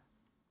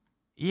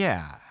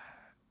 yeah,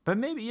 but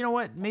maybe you know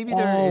what? Maybe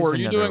there is are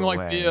you another doing like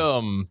way.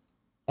 the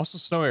What's the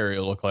snow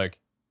area look like?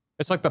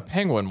 It's like the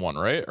penguin one,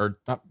 right? Or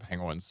not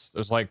penguins?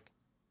 There's like,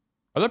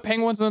 are there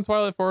penguins in the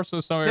Twilight Forest in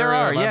the snow area? There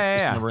are,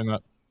 yeah. Remembering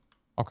that.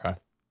 Okay.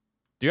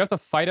 Do you have to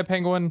fight a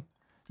penguin?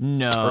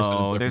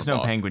 No, there's no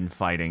penguin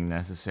fighting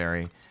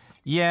necessary.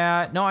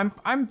 Yeah, no,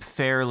 I'm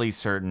fairly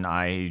certain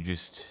I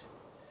just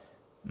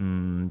did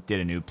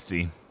an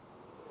oopsie.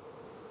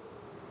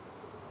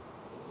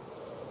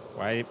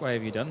 Why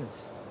have you done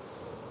this?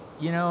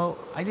 You know,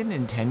 I didn't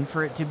intend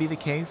for it to be the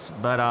case,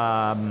 but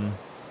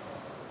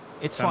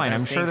it's fine.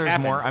 I'm sure there's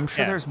more. I'm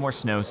sure there's more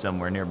snow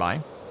somewhere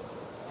nearby.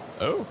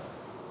 Oh,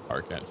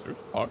 Arkansas.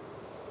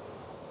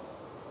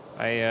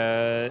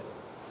 I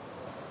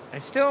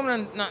still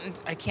am not.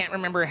 I can't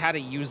remember how to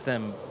use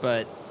them,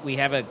 but we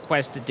have a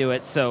quest to do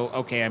it, so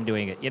okay, I'm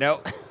doing it. You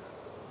know.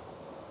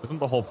 Isn't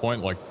the whole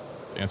point like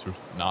the answer's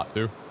not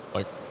to?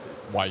 Like,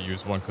 why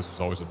use one? Because there's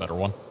always a better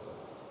one.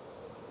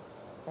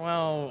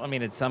 Well, I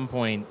mean, at some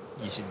point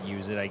you should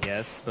use it, I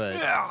guess. But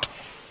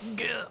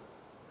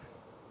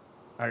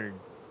are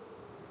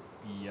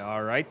you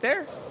all right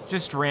there?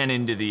 Just ran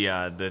into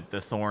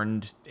the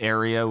thorned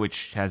area,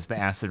 which has the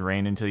acid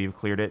rain until you've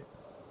cleared it.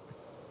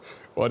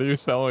 Why do you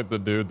sound like the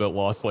dude that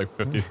lost like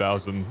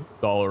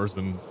 $50,000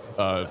 in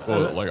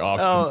like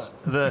options?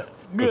 Oh, the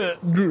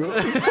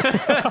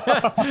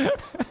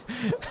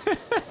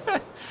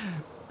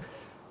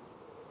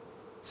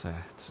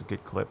it's a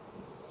good clip.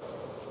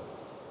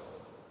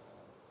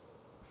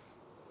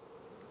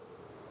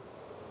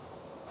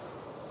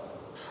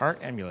 Heart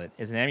amulet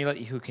is an amulet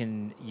who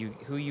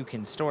you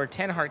can store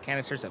 10 heart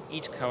canisters of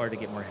each color to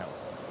get more health.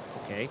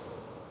 Okay,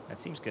 that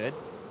seems good.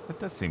 That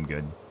does seem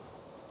good.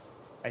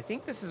 I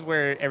think this is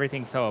where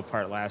everything fell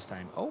apart last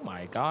time. Oh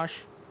my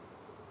gosh.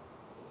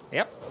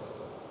 Yep.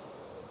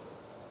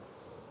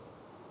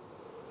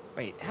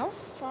 Wait, how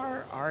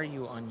far are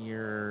you on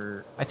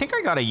your... I think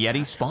I got a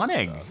Yeti spawn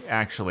egg,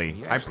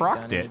 actually. I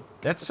procced it. it.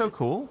 That's so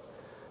cool.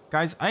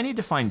 Guys, I need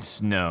to find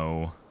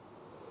snow.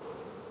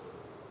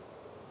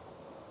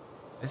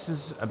 This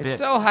is a bit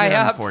so high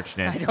up.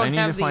 unfortunate. I need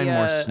to find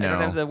more snow. I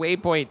don't have the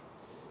waypoint.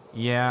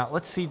 Yeah,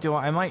 let's see.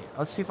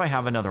 Let's see if I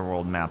have another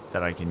world map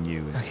that I can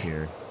use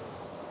here.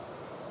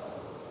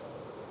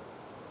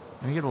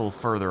 Let me get a little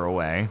further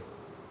away.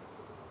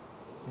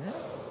 That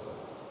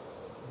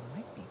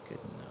might be good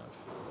enough.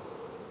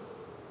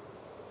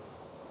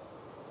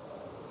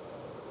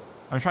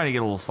 I'm trying to get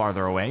a little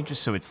farther away,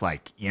 just so it's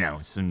like, you know,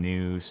 some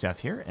new stuff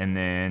here. And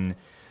then,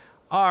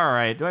 all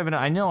right, do I have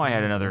I know I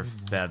had another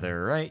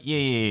feather, right?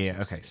 Yeah.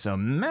 Okay, so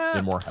map.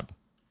 And more hemp.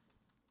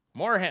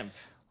 More hemp.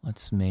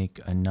 Let's make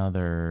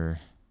another.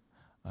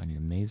 I need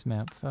a maze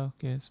map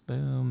focus,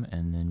 boom,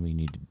 and then we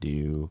need to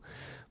do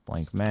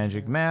blank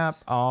magic map.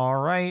 All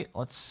right,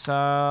 let's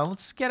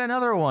get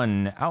another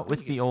one out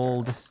with the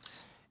old,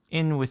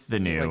 in with the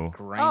new.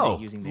 Oh,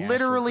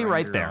 literally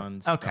right there.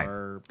 Okay,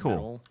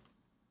 cool.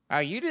 Oh,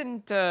 you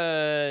didn't.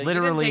 Literally,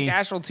 you didn't take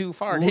Astral too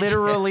far. Did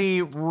literally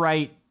you?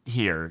 Right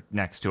here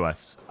next to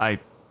us.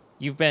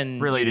 You've been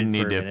really didn't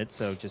need for to. A minute,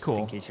 so just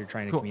in case you're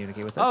trying to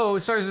communicate with us. Oh,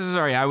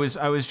 sorry. I was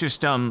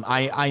just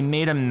I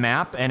made a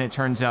map, and it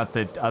turns out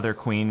that other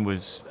queen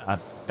was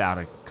about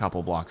a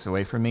couple blocks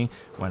away from me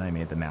when I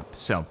made the map.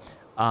 So,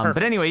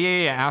 but anyway,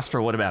 yeah.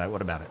 Astral, what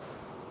about it?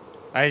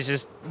 I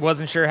just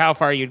wasn't sure how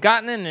far you'd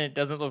gotten, and it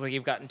doesn't look like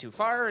you've gotten too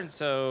far, and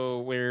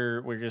so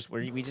we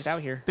just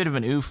out here. Bit of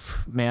an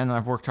oof, man.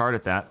 I've worked hard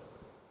at that.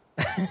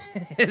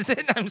 Is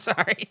it? I'm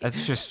sorry.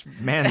 That's just,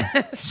 man,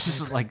 it's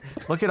just like,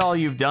 look at all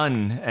you've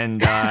done,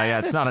 and yeah,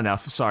 it's not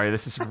enough. Sorry,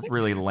 this is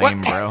really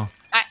lame, bro.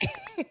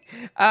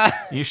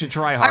 You should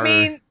try harder. I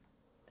mean,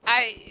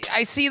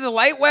 I see the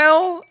light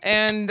well,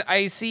 and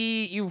I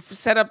see you've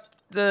set up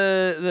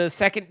the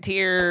second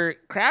tier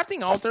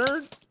crafting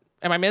altar.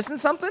 Am I missing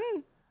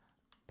something?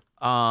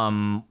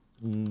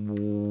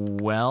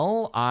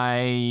 Well,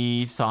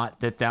 I thought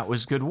that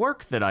was good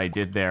work that I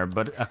did there,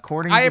 but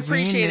according to I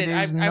appreciate Zine,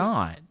 it is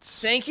not.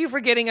 Thank you for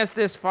getting us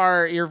this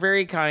far. You're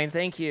very kind.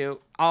 Thank you.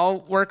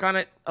 I'll work on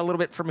it a little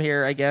bit from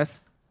here, I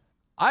guess.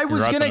 I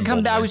was gonna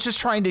come back. I was just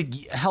trying to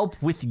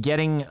help with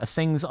getting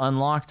things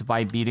unlocked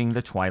by beating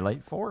the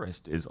Twilight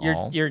Forest.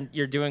 All.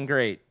 You're doing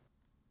great.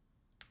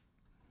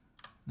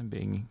 I'm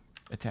being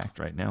attacked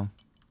right now.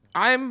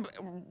 I'm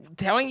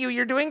telling you,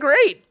 you're doing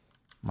great.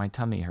 My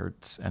tummy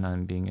hurts, and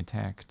I'm being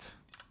attacked.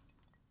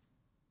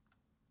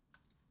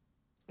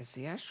 Is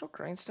the Astral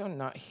Grindstone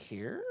not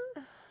here?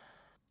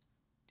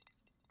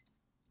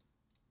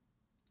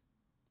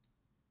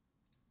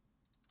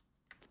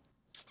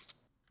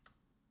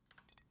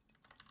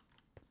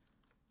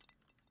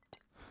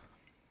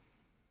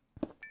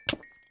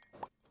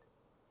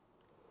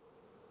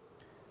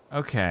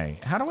 Okay,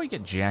 how do I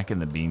get Jack and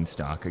the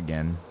Beanstalk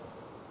again?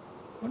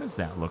 What does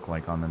that look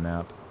like on the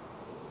map?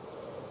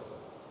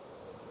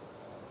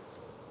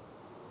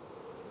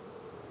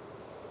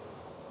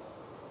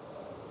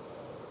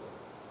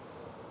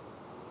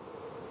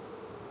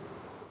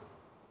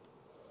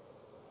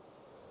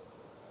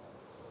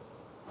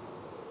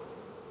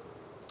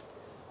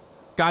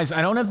 Guys,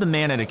 I don't have the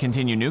mana to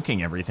continue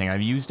nuking everything.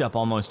 I've used up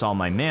almost all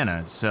my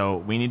mana, so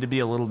we need to be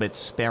a little bit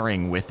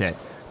sparing with it.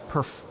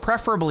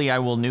 Preferably, I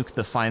will nuke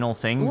the final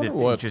thing that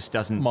it just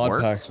doesn't work.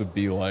 Mod packs would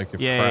be like if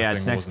yeah,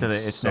 it's next to the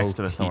next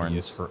to the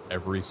thorns for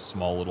every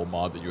small little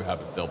mod that you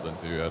haven't delved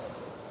into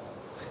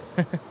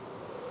yet.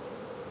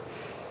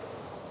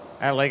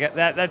 I like it.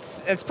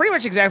 That's pretty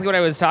much exactly what I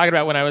was talking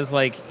about when I was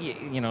like,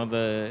 you know,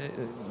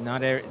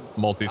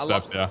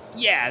 multi-steps, yeah.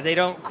 Yeah, they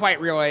don't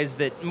quite realize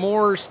that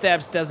more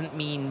steps doesn't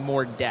mean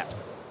more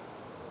depth.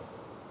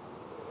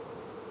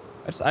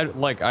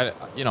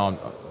 You know, I'm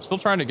still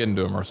trying to get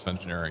into immersive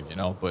engineering, you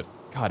know, but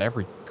God,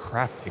 every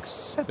craft takes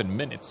 7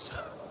 minutes. It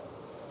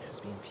has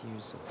to be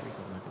infused, so 3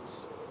 gold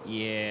nuggets.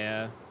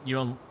 Yeah.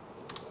 You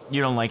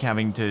don't like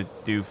having to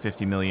do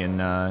 50 million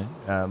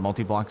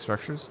multi-block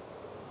structures?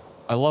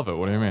 I love it.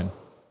 What do you mean?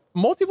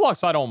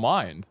 Multi-blocks, I don't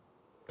mind.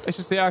 It's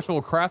just the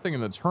actual crafting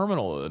in the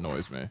terminal that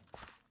annoys me.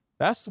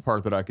 That's the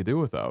part that I could do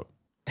without.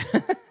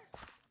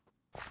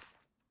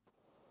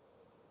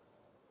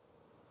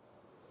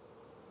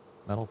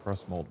 Metal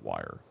press mold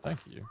wire. Thank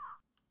you.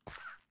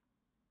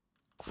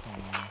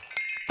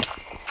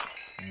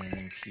 And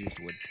infused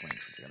wood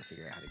planks, which I gotta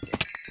figure out how to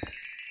get.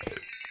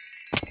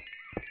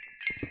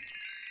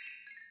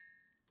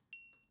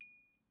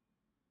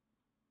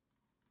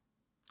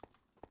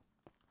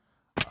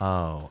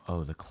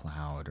 Oh, the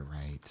cloud,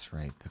 right,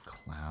 the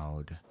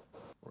cloud.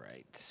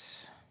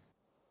 Right.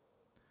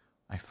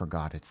 I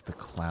forgot it's the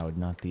cloud,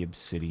 not the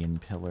obsidian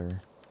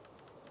pillar.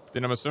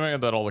 Then I'm assuming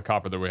that all the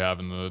copper that we have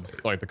in the,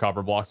 like the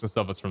copper blocks and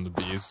stuff, is from the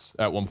bees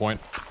at one point.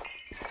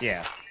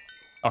 Yeah.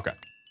 Okay.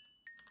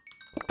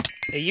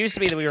 It used to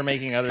be that we were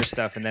making other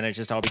stuff, and then it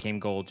just all became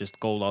gold, just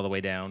gold all the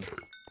way down.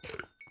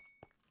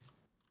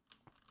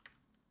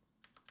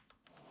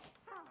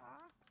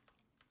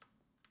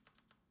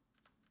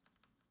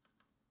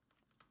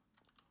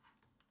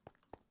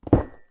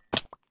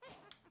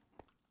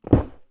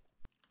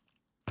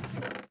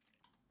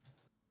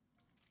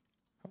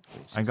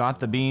 I got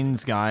the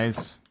beans,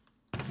 guys.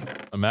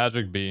 The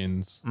magic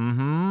beans.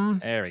 Mm-hmm.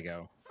 There we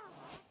go.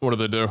 What do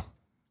they do?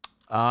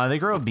 They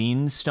grow a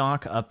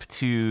beanstalk up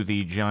to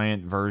the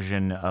giant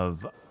version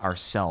of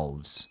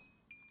ourselves.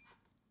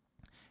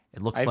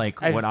 It looks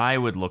like what I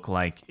would look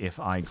like if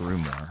I grew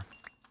more.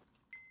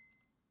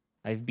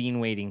 I've been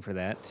waiting for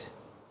that.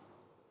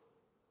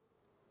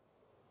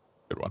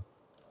 Good one.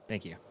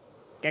 Thank you.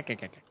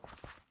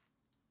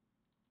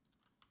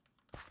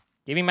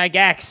 Give me my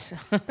gax.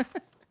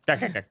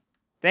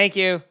 Thank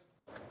you.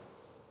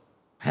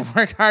 I've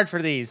worked hard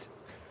for these.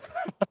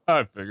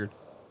 I figured.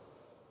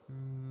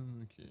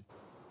 Okay.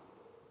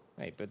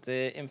 Wait, but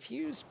the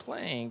infused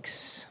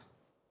planks...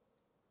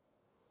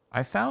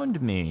 I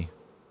found me.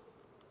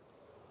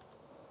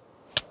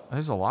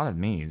 There's a lot of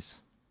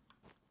me's.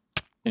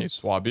 Can you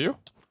swab you?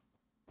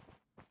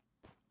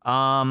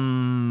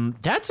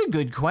 That's a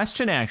good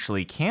question,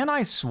 actually. Can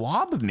I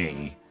swab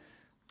me?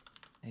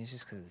 It's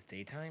just because it's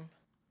daytime?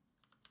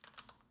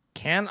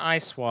 Can I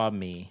swab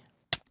me?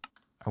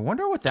 I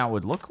wonder what that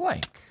would look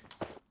like.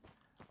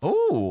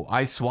 Oh,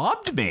 I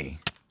swabbed me.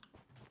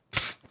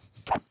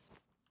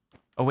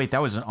 Oh, wait,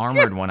 that was an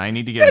armored one. I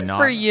need to get a not...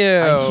 for you.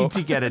 I need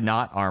to get a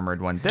not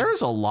armored one.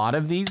 There's a lot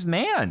of these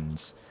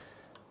mans.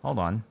 Hold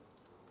on.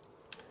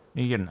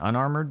 Need to get an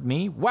unarmored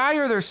me? Why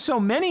are there so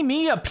many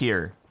me up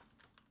here?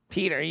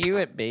 Pete, are you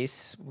at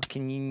base?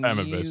 Can you... I'm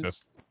at base,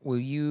 yes. Will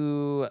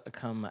you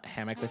come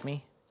hammock with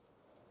me?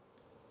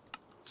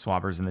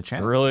 Swabbers in the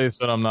chat. I really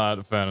said I'm not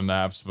a fan of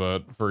naps,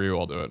 but for you,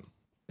 I'll do it.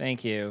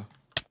 Thank you.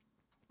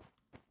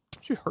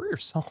 Did you hurt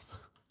yourself?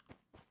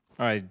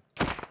 I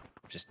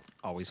just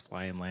always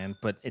fly and land,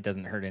 but it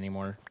doesn't hurt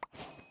anymore.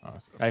 Oh,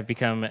 I've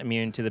become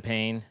immune to the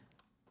pain.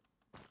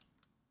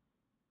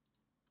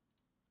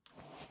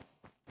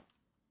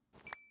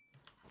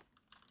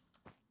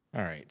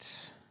 All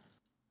right.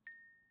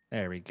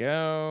 There we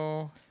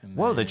go. And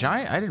Whoa, the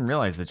giant... I didn't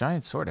realize the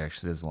giant sword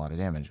actually does a lot of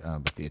damage. Oh,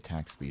 but the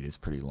attack speed is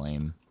pretty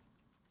lame.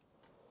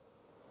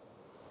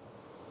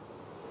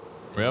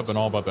 We have been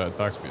all about that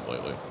attack speed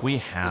lately. We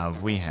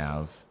have. How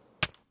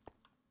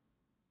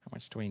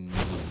much do we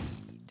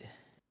need?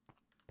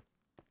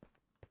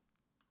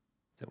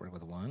 Does it work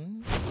with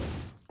one?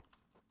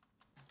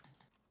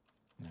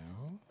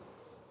 No.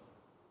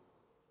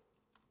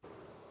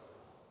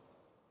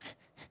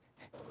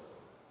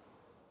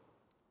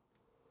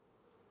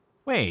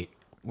 Wait,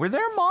 were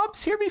there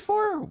mobs here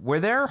before? Were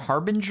there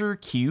Harbinger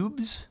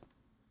cubes?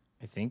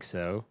 I think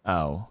so.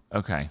 Oh,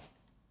 okay.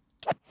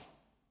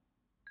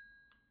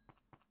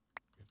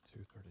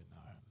 239.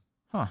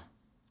 Huh.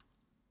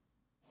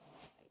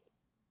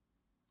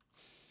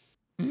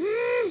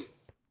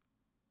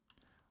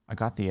 I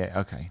got the...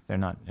 Okay, they're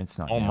not... It's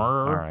not... Homer.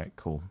 All right,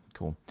 cool.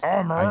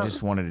 Homer. I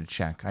just wanted to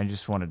check. I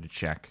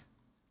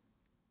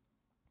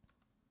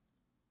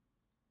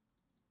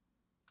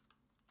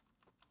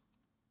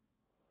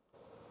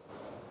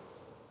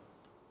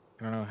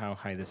don't know how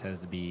high this has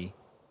to be.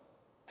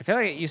 I feel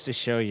like it used to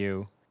show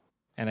you,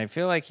 and I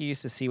feel like you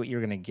used to see what you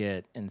were going to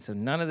get, and so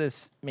none of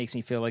this makes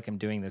me feel like I'm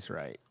doing this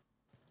right.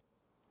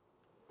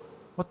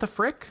 What the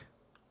frick?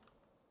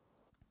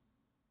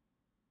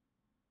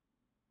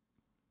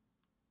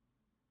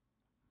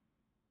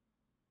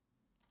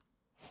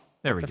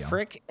 There we The go.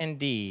 frick,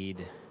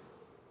 indeed.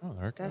 Oh,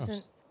 there it goes.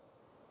 Doesn't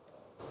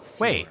feel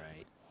Wait.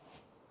 right.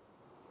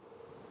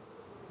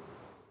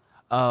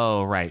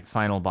 Oh, right.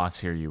 Final boss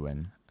here, you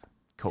win.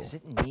 Cool. Does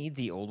it need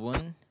the old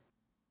one?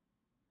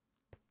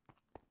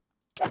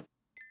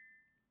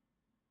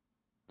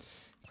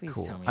 Please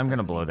Cool. tell me. I'm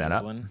gonna blow that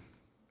up.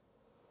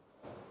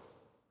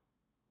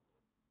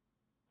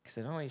 Because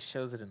it only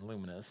shows it in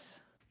luminous.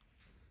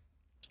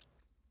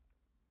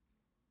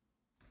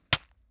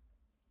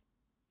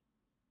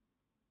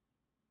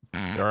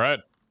 All right.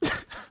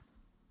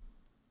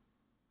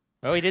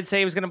 Oh, he did say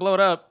he was going to blow it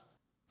up.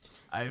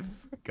 I've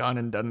gone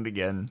and done it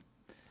again.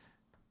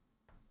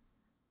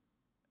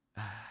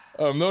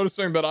 I'm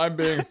noticing that I'm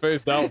being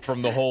phased out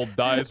from the whole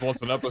dies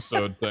once an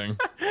episode thing.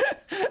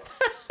 No,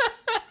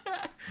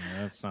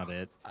 that's not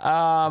it.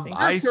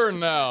 I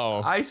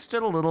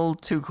stood a little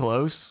too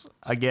close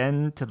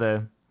again to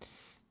the...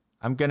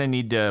 I'm going to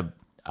need to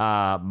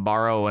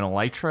borrow an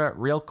elytra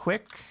real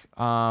quick.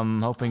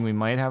 Hoping we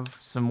might have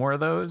some more of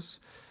those.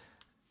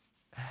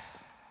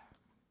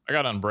 I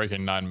got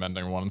Unbreaking 9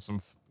 Mending 1 and some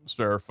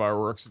spare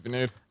fireworks if you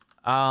need.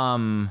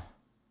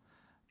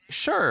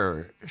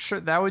 Sure.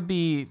 That would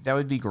be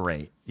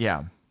great.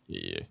 Yeah.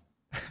 Yeah.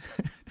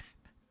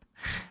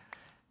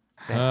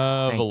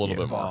 Thank a little you.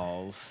 bit more.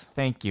 Balls.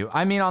 Thank you.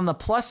 I mean, on the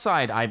plus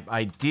side,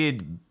 I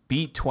did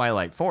beat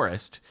Twilight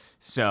Forest,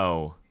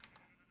 so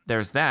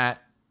there's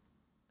that.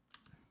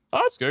 Oh,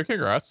 that's good.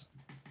 Congrats.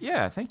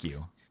 Yeah, thank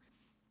you.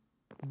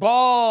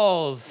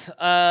 Balls. Big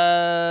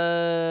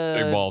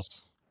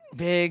balls.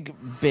 Big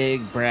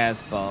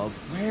brass balls.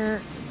 Where,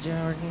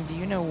 Jordan, do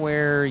you know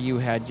where you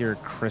had your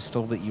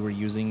crystal that you were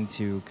using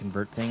to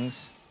convert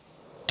things?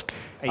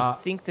 I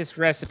think this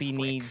recipe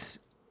needs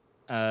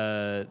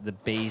the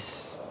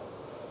base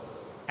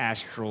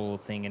astral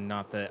thing and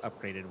not the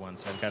upgraded one,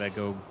 so I've got to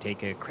go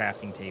take a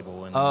crafting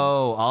table and...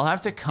 Oh, I'll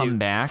have to come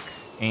back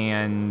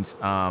and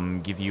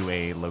give you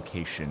a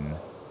location.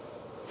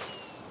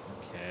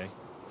 Okay.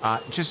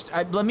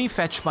 Let me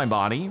fetch my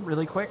body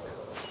really quick.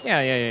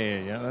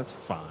 Yeah. That's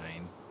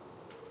fine.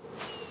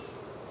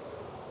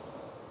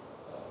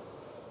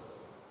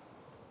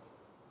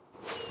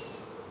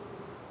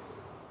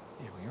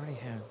 Yeah, we already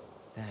have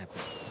that.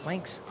 But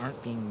planks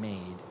aren't being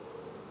made,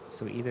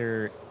 so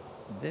either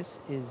this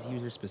is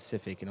user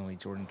specific and only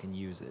Jordan can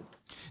use it.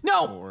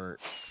 No, or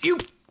you.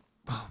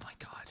 Oh my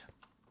god.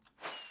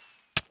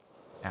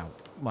 Ow,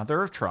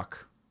 mother of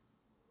truck.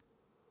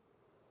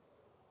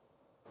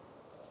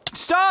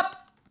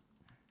 Stop!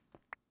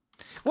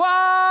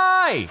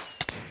 Why?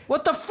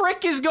 What the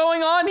frick is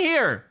going on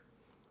here?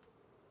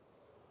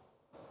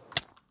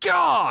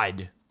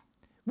 God!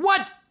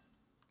 What?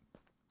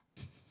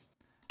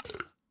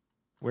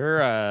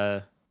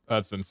 we're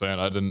That's insane.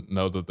 I didn't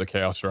know that the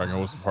Chaos Dragon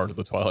was a part of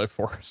the Twilight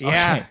Forest.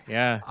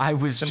 Yeah. I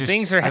was Some just,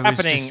 things are I was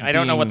happening. just I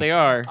don't know what they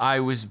are.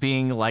 I was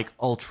being like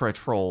ultra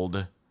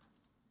trolled.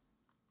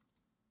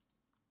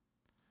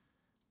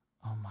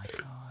 Oh my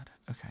god.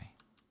 Okay.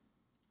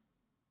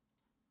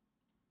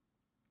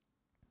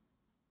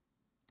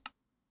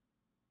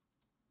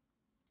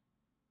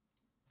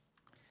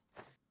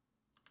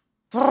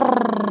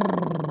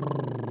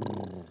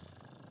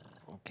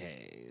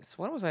 Okay, so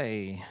what was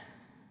I?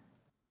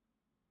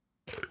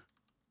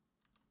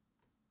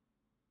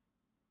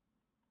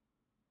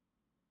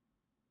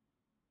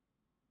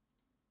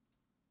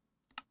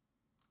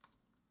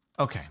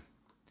 Okay.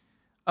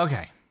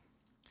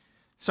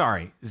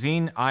 Sorry,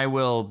 Zine, I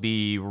will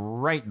be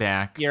right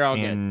back. You're all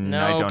good. And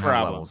No I don't problem.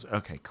 have levels.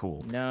 Okay,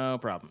 cool. No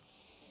problem.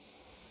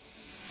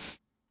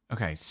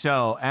 Okay,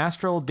 so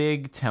Astral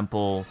Big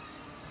Temple.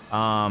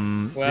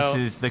 This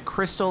is the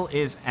crystal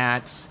is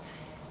at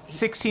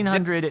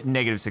 1600,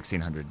 negative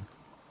 1600.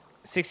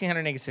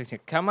 1600, negative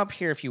 1600. Come up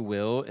here if you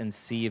will and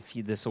see if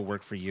this will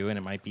work for you. And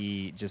it might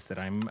be just that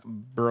I'm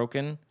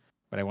broken,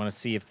 but I want to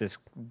see if this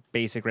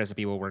basic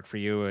recipe will work for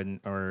you,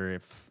 or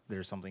if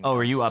there's something. Oh, else.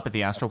 are you up at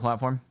the Astral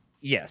platform?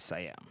 Yes,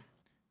 I am.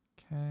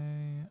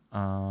 Okay.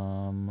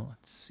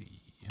 Let's see.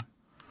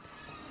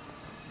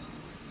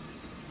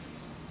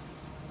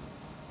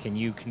 Can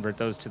you convert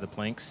those to the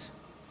planks?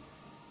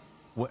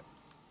 What?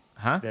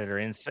 Huh? That are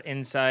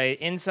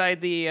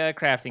inside the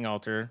crafting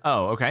altar?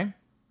 Oh, okay.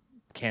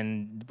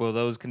 Will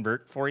those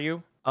convert for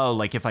you? Oh,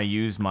 like if I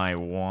use my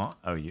wand.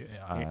 Oh, here,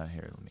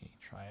 let me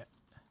try it.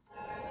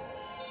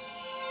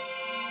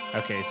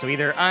 Okay, so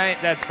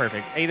that's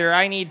perfect. Either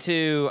I need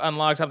to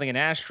unlock something in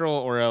Astral,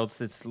 or else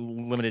it's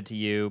limited to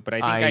you. But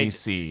I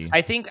see.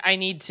 I think I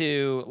need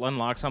to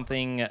unlock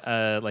something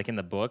like in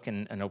the book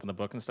and open the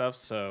book and stuff.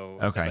 So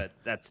okay,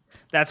 but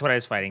that's what I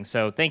was fighting.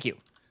 So thank you.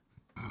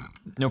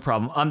 No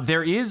problem.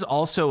 There is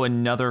also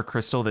another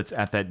crystal that's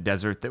at that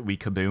desert that we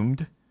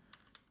kaboomed.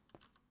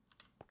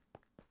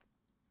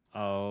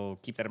 I'll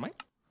keep that in mind.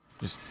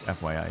 Just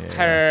FYI.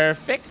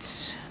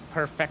 Perfect.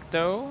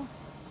 Perfecto.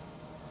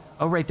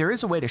 Oh, right. There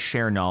is a way to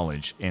share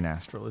knowledge in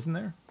Astral, isn't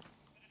there?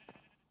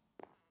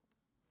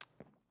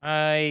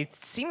 I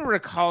seem to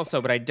recall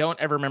so, but I don't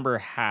ever remember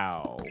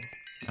how.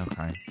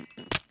 Okay.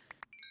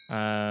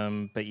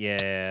 But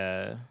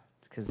yeah,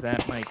 because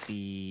that might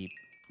be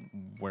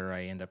where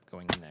I end up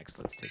going next.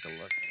 Let's take a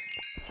look.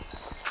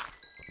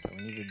 So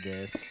we needed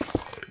this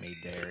made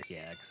there.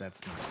 Yeah, because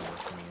that's not going to work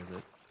for me, is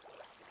it?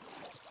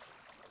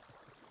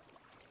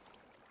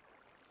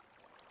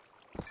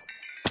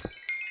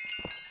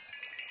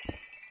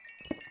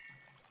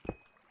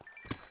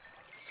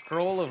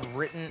 Scroll of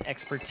written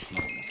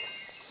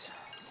expertise.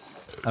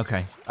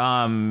 Okay.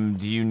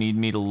 Do you need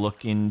me to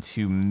look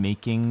into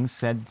making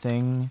said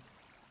thing?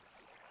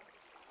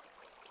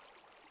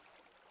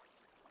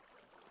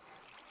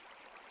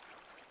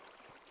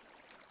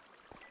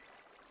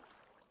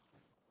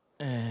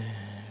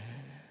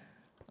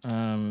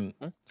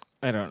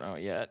 I don't know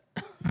yet.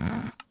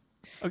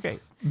 Okay.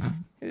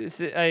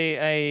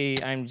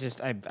 I'm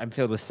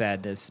filled with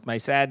sadness. My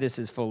sadness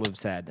is full of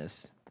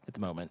sadness at the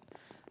moment.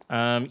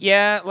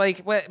 Yeah,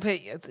 like, but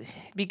it'd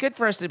be good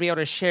for us to be able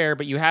to share,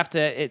 but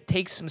it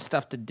takes some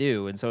stuff to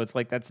do, and so it's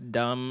like, that's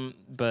dumb,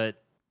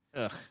 but,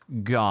 ugh.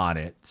 Got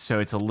it. So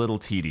it's a little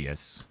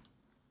tedious.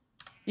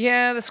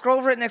 Yeah, the scroll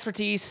of written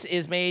expertise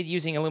is made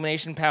using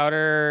illumination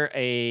powder,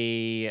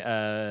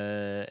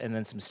 and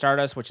then some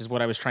stardust, which is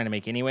what I was trying to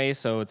make anyway.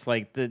 So it's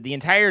like the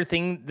entire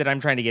thing that I'm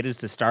trying to get is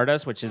the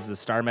stardust, which is the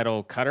star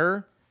metal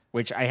cutter,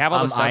 which I have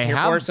all the stuff here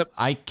for. So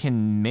I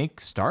can make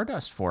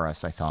stardust for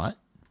us, I thought.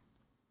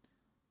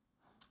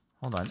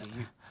 Hold on.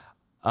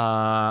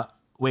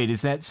 Wait,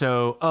 is that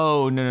so?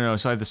 Oh, no.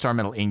 So I have the star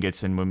metal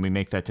ingots, and when we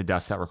make that to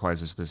dust, that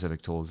requires a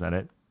specific tool. Is that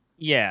it?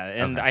 Yeah,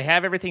 and okay. I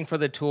have everything for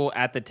the tool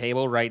at the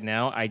table right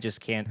now. I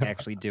just can't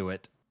actually do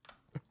it.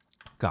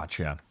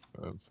 Gotcha.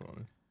 That's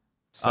funny.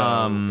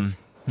 So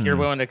if you're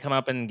willing to come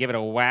up and give it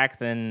a whack,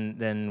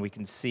 then we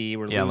can see.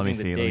 We're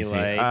losing the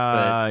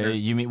daylight.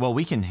 You mean, well,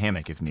 we can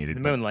hammock if needed.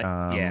 The moonlight.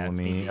 Yeah.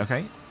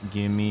 Okay.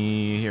 Give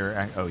me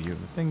here. Oh, you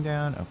have the thing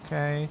down.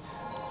 Okay.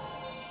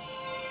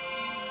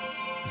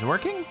 Is it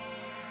working?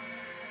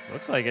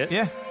 Looks like it.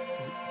 Yeah.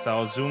 It's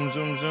all zoom,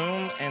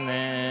 and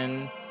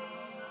then...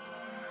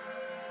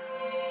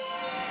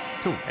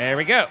 Cool. There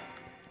we go.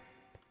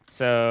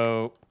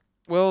 So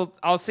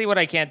I'll see what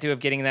I can't do of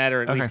getting that,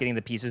 or at least getting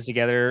the pieces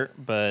together.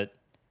 But,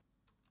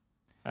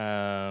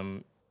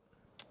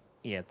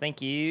 yeah,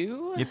 thank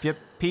you. Yep.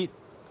 Pete,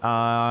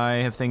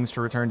 I have things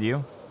to return to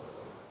you.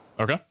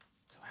 Okay.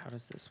 So how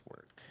does this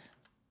work?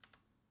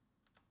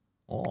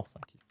 Oh,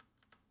 thank you.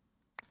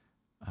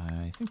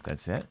 I think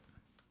that's it.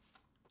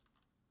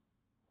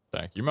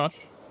 Thank you much.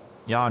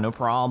 Yeah, no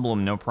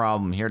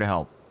problem. Here to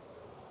help.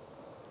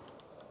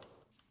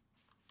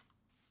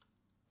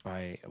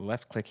 By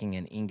left-clicking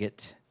an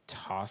ingot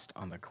tossed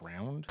on the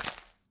ground?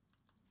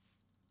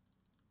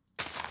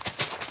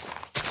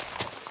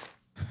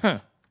 Huh.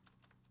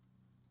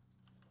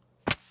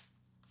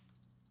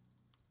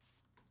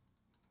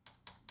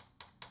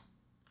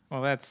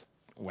 Well, that's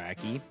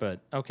wacky, but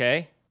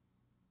okay.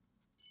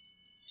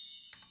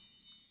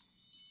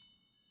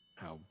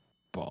 Oh,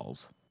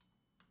 balls.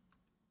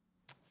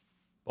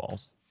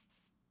 Balls.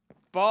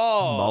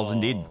 Balls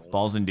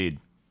indeed.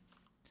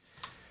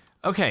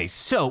 Okay,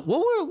 so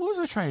what was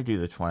I trying to do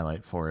the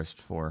Twilight Forest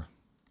for?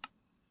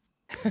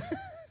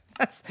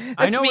 that's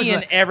me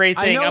and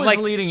everything. I'm like,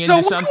 leading so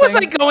into why something. was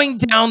I going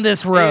down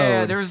this road?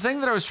 Yeah, there was a thing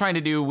that I was trying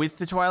to do with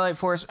the Twilight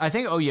Forest. I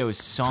think, it was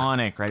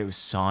Sonic, right? It was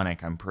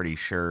Sonic, I'm pretty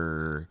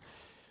sure.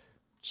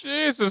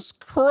 Jesus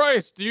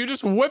Christ, do you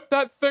just whip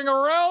that thing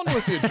around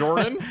with you,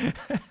 Jordan?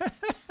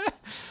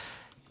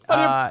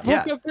 How do you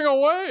put that thing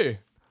away?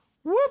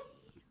 Whoop.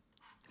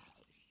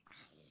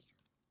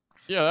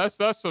 Yeah,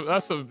 that's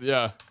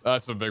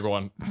a big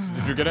one.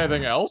 Did you get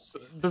anything else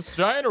this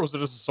giant, or was it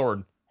just a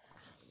sword?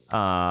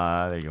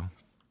 There you go.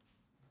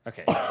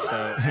 Okay,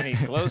 so I need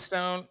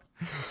glowstone.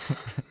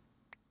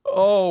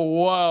 Oh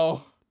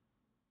wow.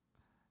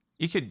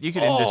 You could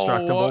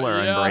indestructible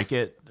or unbreak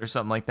it or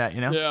something like that,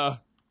 you know? Yeah.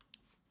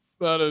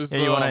 That is.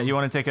 Yeah, you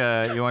wanna take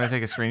a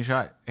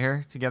screenshot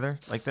here together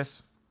like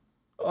this?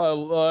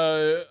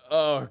 Oh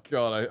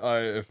god, I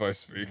if I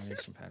speak.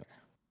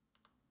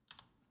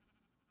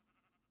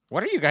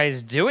 What are you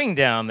guys doing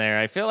down there?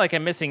 I feel like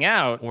I'm missing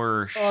out.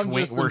 We're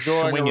enjoying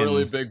swinging. a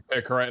really big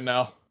pick right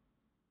now.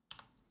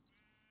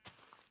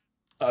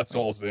 That's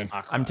all, Zin.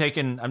 I'm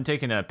taking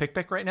a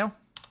pick right now.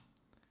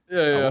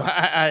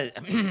 Yeah.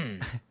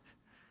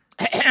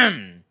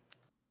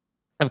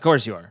 Of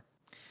course you are.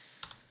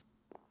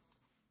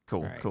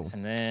 Cool, right. cool.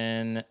 And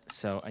then,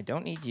 so I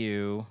don't need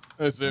you.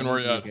 Hey, Zin, where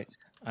you at?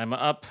 I'm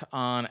up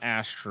on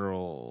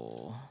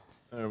Astral.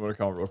 I'm gonna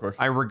come real quick.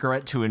 I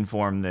regret to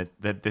inform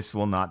that this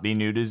will not be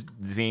new to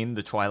Zine,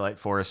 the Twilight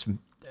Forest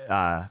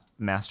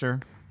master.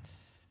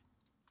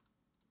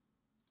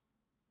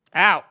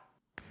 Ow!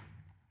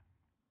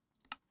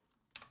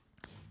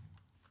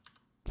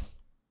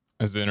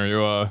 Zin, are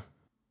you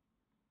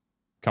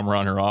come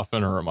around here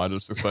often, or am I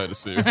just excited to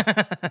see you?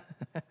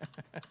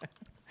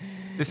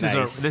 This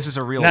is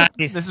a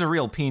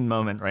real peen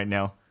moment right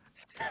now.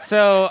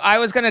 So I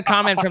was going to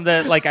comment from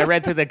I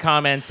read through the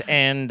comments,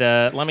 and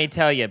let me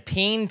tell you,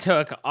 Peen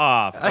took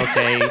off,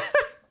 okay?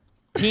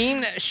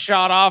 Peen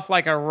shot off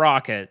like a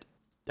rocket.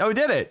 Oh,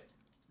 did it?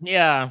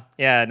 Yeah,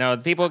 no,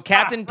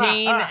 Captain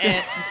Peen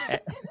and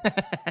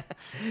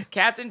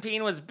Captain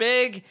Peen was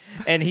big,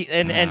 and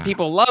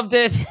people loved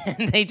it,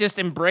 and they just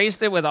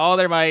embraced it with all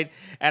their might.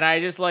 And I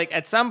just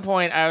at some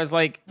point I was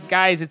like,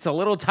 guys, it's a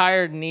little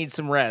tired and needs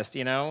some rest,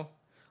 you know?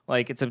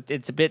 Like it's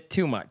a bit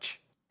too much.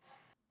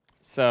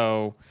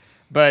 So,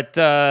 but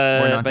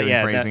we're not but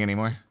doing phrasing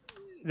anymore.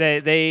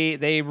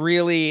 They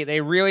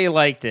really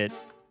liked it.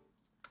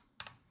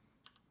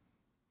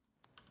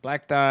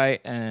 Black dye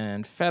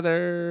and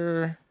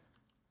feather.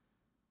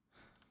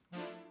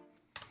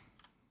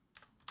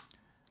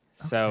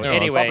 So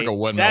anyway,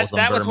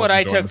 that was what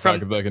I took from.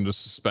 They can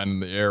just suspend in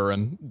the air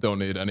and don't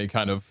need any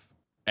kind of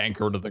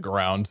anchor to the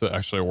ground to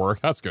actually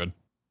work. That's good.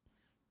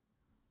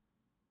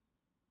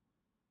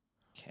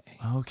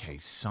 Okay,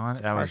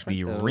 Sonic. That was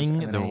the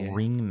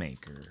ring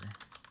maker.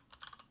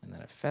 And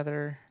then a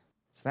feather.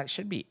 So that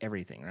should be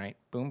everything, right?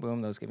 Boom,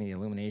 boom. Those give me the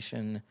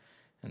illumination,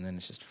 and then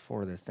it's just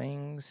 4 other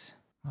things.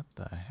 What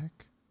the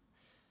heck?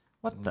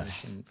 What the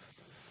heck?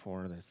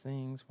 4 other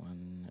things.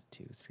 1,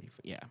 2, 3, 4.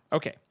 Yeah.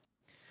 Okay.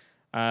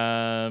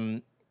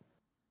 I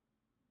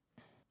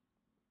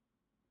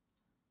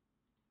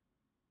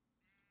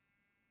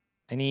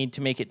need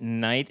to make it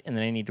night, and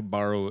then I need to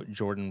borrow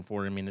Jordan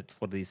for a minute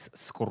for this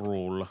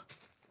scroll.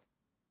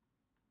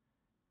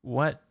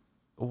 What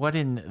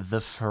in the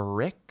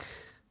frick?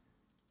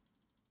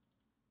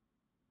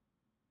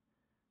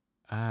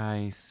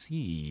 I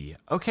see.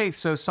 Okay,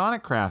 so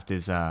Sonic Craft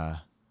is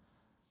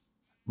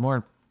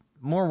more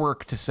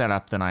work to set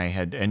up than I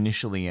had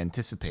initially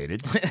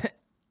anticipated.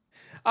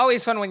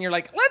 Always fun when you're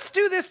like, let's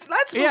do this.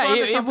 Let's move on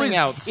to something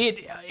else.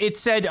 It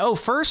said, oh,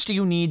 first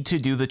you need to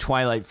do the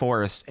Twilight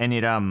Forest, and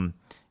it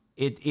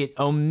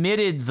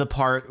omitted the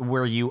part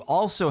where you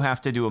also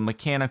have to do a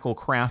mechanical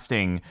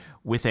crafting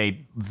with a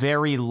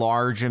very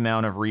large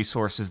amount of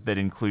resources that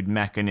include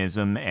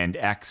mechanism and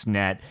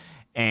XNet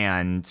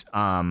and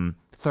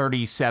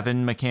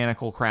 37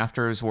 mechanical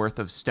crafters worth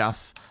of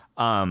stuff.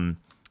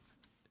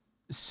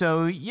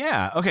 So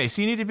yeah, okay.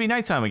 So you need to be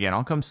nighttime again.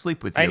 I'll come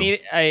sleep with you. I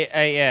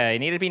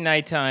need to be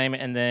nighttime,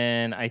 and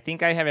then I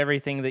think I have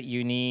everything that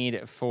you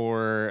need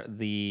for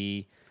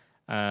the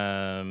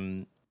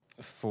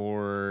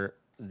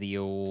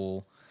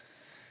old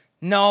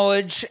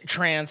knowledge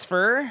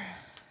transfer.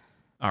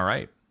 All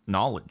right,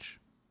 knowledge.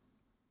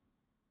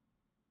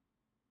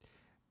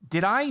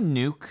 Did I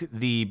nuke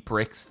the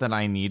bricks that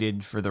I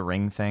needed for the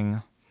ring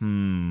thing?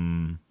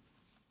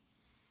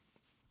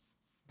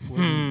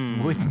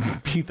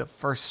 Wouldn't be the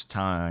first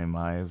time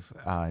I've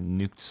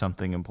nuked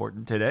something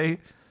important today.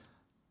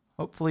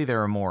 Hopefully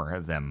there are more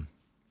of them.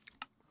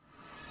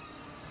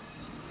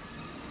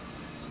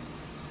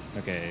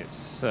 Okay,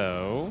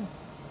 so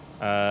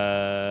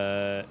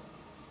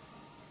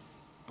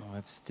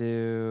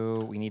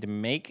we need to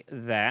make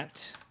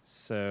that.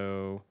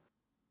 So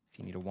if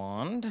you need a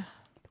wand.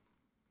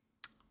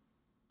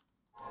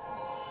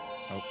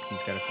 Oh,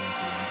 he's got a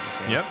fancy wand.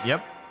 Okay.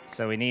 Yep.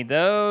 So we need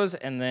those,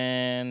 and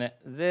then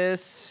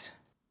this,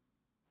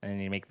 and then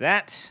you need to make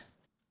that.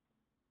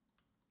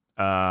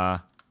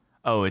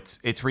 Oh,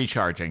 it's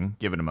recharging.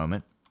 Give it a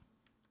moment.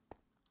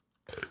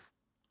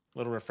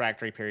 Little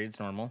refractory period's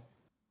normal.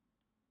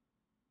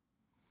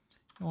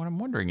 What I'm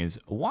wondering is,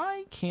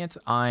 why can't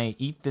I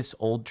eat this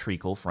old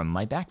treacle from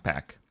my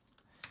backpack?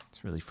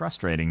 It's really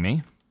frustrating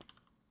me.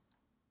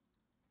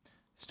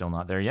 Still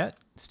not there yet.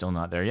 Still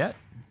not there yet.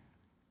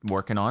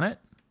 Working on it.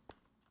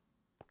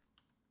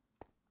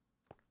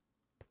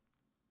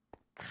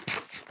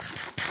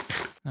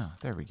 Oh,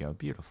 there we go.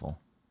 Beautiful.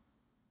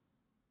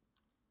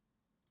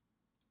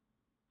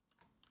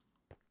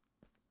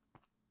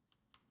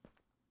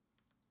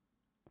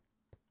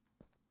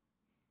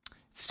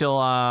 Still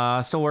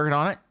working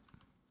on it.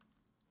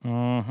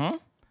 Mm-hmm.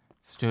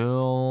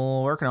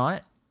 Still working on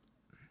it.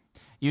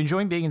 You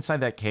enjoying being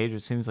inside that cage?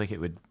 It seems like it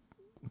would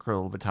grow a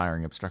little bit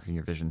tiring, obstructing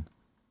your vision.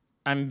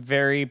 I'm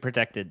very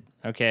protected.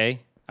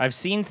 Okay, I've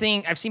seen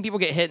people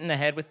get hit in the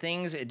head with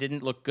things. It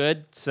didn't look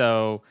good,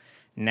 so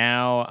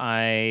now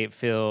I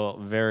feel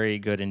very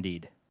good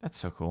indeed. That's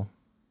so cool.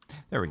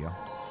 There we go.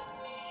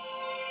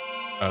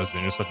 Oh, so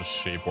you're such a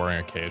sheep wearing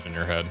a cage in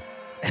your head.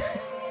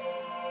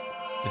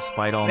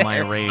 Despite all my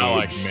rage. Not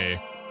like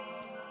me.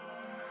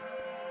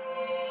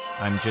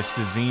 I'm just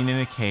a zine in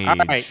a cage. All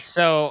right,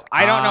 so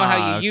I don't know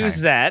how you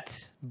use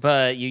that,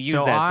 but you use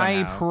that somehow. So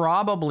I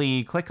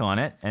probably click on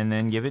it and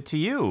then give it to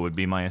you, would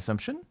be my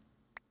assumption.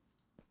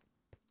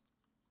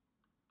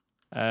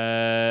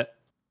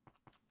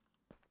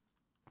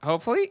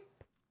 Hopefully.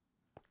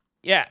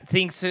 Yeah,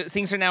 things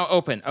are now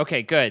open.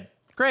 Okay, good.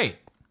 Great.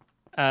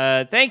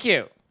 Thank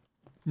you.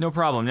 No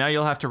problem. Now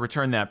you'll have to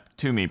return that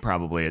to me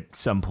probably at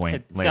some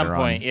point later on. At some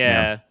point,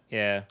 yeah.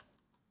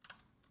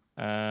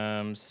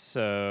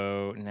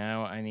 So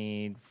now I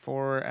need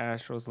 4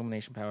 astrals,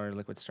 illumination power,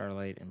 liquid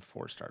starlight, and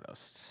 4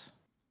 stardust.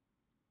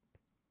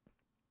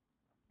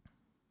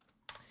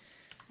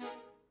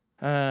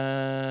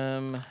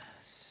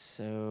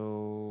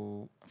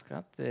 So I've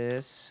got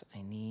this.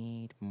 I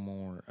need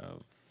more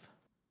of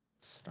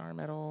star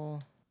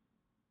metal.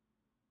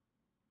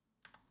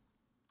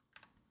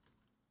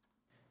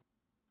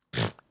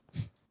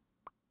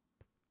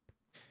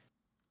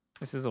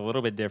 This is a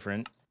little bit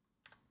different.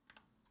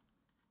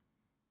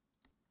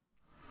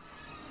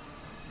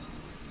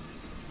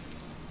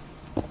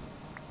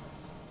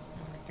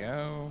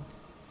 Go.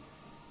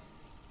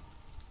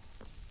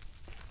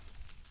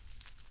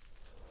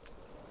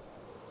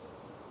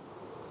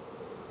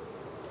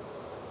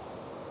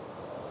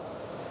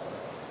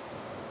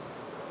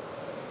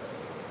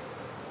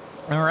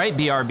 All right,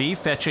 BRB,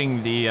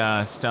 fetching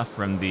the stuff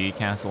from the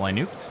castle I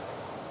nuked.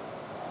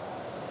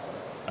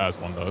 As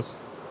one does.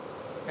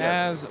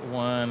 As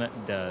one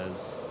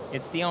does.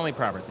 It's the only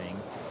proper thing.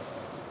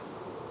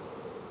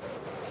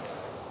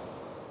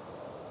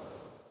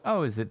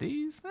 Oh, is it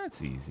these?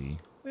 That's easy.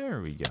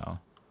 There we go.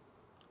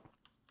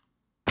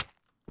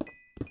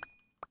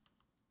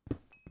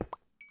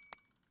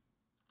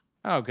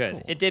 Oh, good.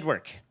 Cool. It did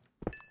work.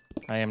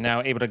 I am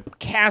now able to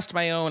cast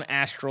my own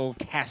astral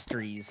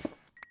castries.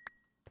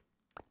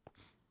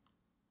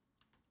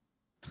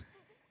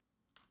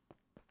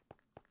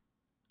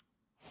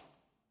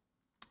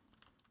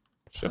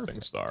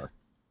 Shifting star.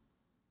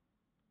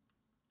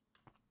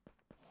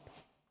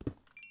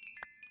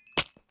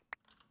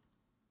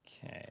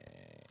 Okay.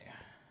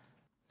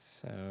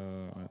 So,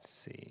 let's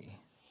see.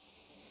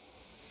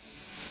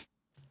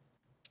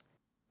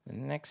 The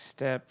next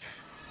step.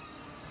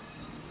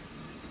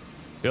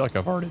 I feel like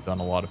I've already done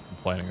a lot of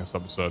complaining this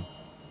episode.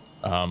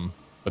 But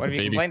what have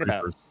you complained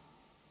about?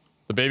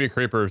 The baby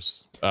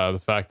creepers, the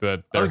fact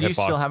that they're do you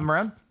still have them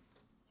around?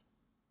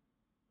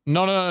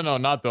 No,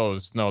 not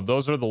those. No,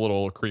 those are the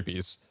little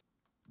creepies.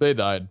 They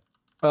died.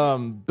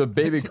 The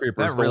baby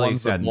creepers, that really the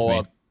ones that blow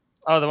up.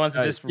 Oh, the ones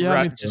that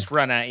just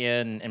run at you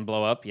and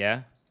blow up,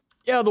 yeah?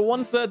 Yeah, the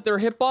ones that their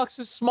hitbox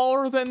is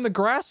smaller than the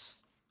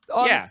grass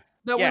that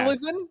we live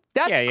in.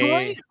 That's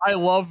great. I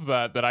love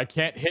that I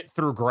can't hit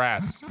through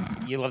grass.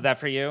 You love that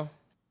for you?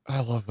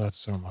 I love that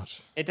so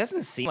much. It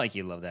doesn't seem like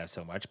you love that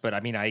so much, but I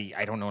mean,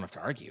 I don't know enough to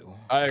argue.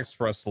 I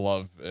express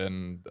love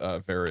in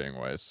varying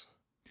ways.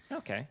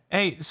 Okay.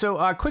 Hey,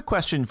 so quick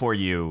question for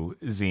you,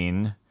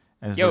 Zine,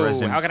 as Yo, the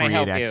resident how can I Create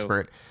help you?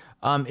 expert.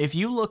 If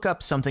you look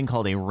up something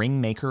called a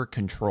Ringmaker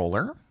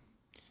controller,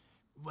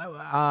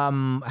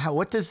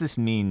 what does this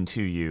mean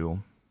to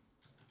you?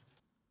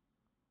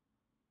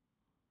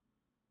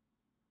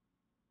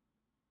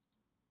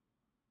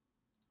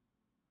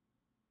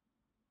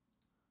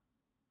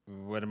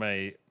 What am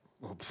I?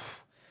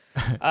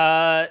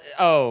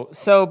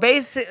 So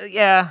basically,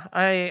 yeah.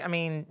 I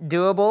mean,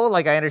 doable.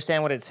 Like I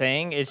understand what it's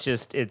saying. It's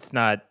just it's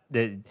not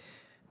the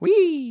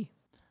we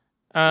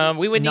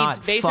would Not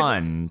need basically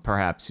fun,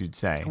 perhaps you'd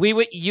say.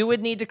 you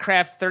would need to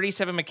craft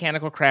 37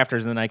 mechanical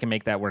crafters, and then I can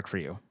make that work for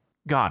you.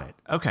 Got it.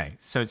 Okay,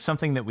 so it's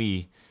something that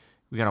we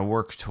got to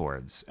work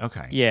towards.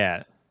 Okay.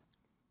 Yeah.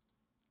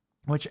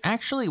 Which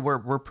actually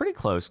we're pretty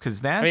close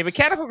because that's. I mean,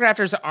 mechanical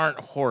crafters aren't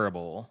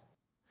horrible.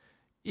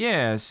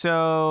 Yeah.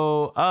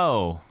 So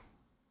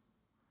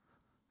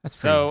that's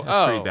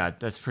pretty bad.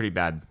 That's pretty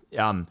bad.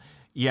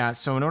 Yeah.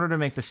 So in order to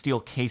make the steel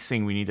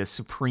casing, we need a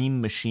supreme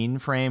machine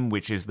frame,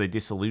 which is the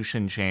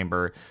dissolution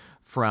chamber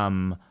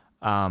from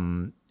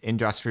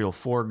industrial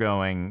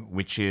foregoing,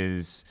 which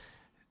is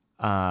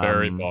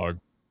Very bog.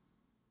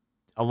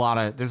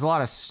 there's a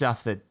lot of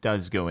stuff that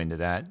does go into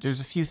that. There's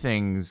a few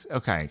things.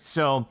 Okay,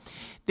 so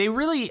they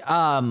really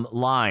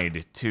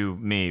lied to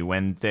me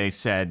when they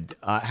said,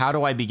 how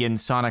do I begin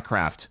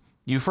Sonicraft?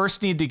 You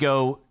first need to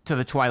go to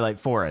the Twilight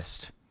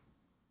Forest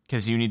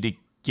because you need to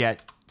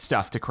get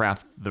stuff to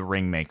craft the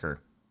Ringmaker.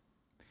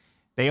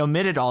 They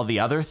omitted all the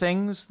other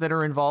things that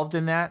are involved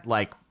in that,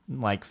 like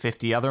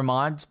 50 other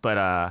mods,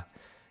 but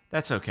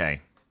that's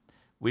okay.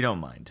 We don't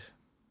mind.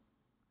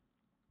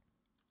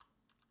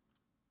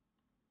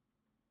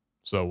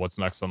 So what's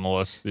next on the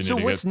list? So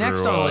what's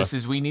next on the list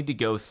is we need to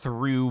go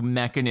through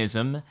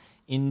mechanism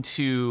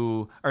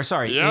into, or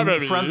sorry,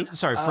 from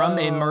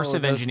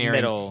immersive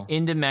engineering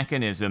into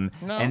mechanism,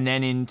 and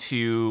then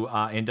into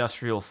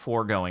industrial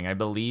foregoing. I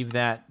believe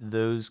that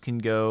those can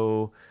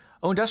go.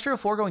 Oh, industrial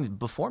foregoing is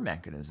before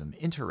mechanism.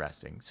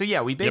 Interesting. So yeah,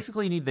 we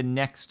basically need the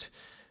next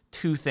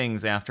two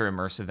things after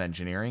immersive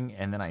engineering,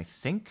 and then I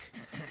think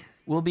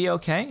we'll be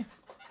okay.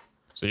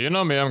 So you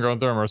know me, I'm going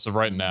through immersive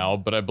right now,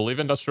 but I believe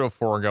industrial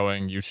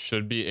foregoing, you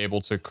should be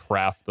able to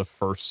craft the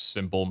first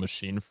simple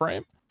machine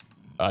frame.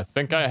 I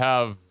think I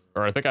had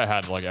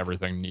like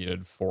everything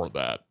needed for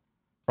that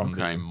from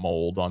the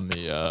mold on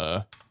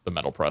the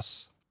metal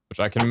press, which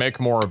I can make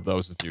more of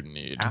those if you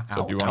need.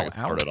 So if you want to get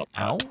started on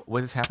that.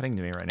 What is happening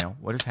to me right now?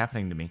 What is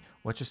happening to me?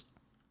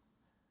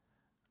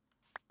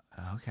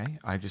 Okay,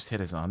 I just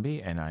hit a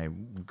zombie and I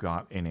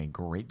got in a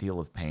great deal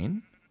of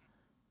pain.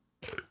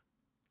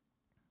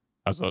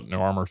 How's that new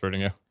armor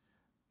treating you?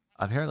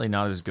 Apparently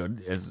not as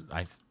good as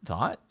I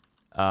thought.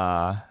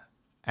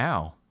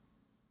 Ow.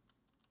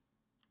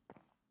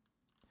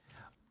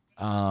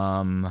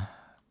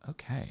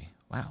 Okay.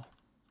 Wow.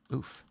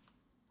 Oof.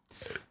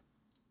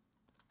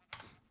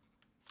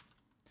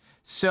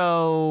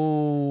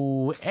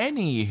 So,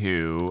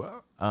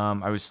 anywho,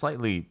 I was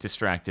slightly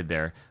distracted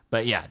there.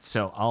 But yeah,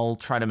 so I'll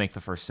try to make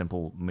the first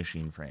simple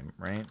machine frame,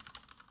 right?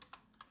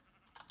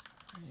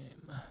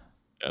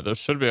 Yeah, there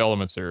should be all the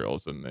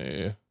materials in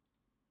the...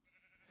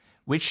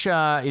 Which,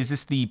 is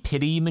this the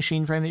pity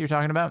machine frame that you're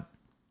talking about?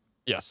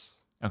 Yes.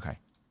 Okay.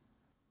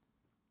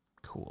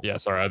 Cool. Yeah,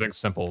 sorry, I think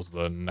simple is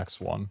the next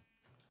one.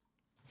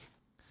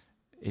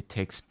 It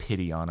takes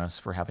pity on us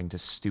for having to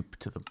stoop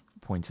to the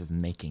point of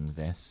making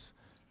this.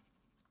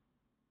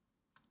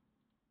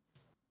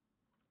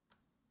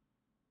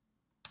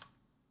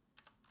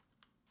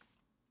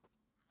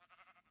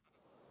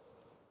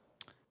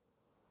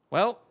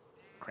 Well,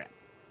 crap.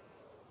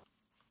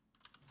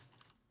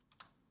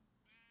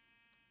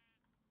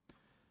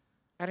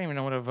 I don't even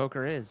know what an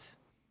evoker is.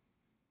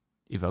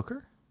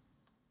 Evoker?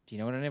 Do you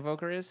know what an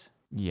evoker is?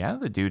 Yeah,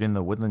 the dude in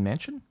the Woodland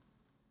Mansion.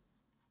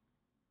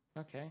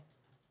 Okay.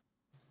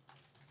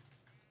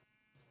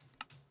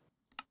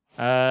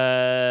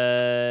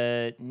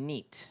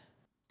 Neat.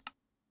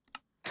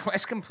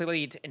 Quest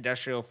complete,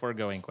 industrial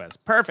foregoing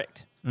quest.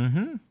 Perfect.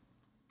 Mm-hmm.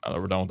 Now that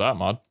we're done with that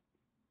mod.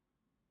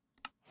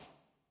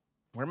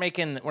 We're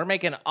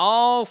making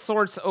all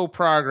sorts of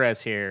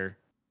progress here.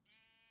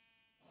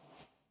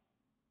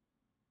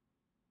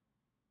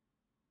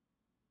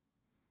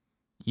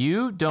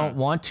 You don't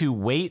want to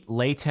wait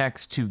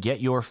latex to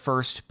get your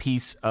first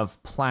piece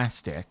of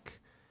plastic.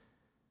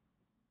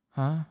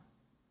 Huh?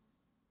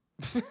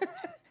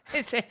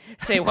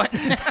 Say what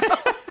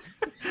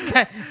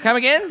now? Come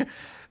again?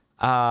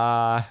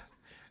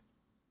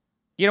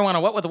 You don't want to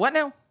what with what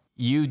now?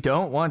 You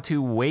don't want to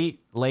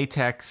wait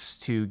latex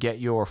to get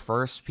your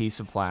first piece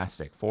of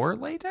plastic. For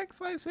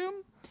latex, I assume?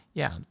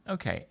 Yeah,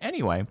 okay.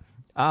 Anyway,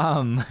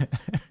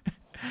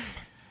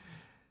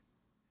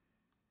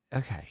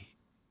 okay.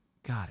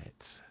 Got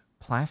it.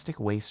 Plastic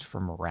waste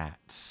from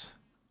rats.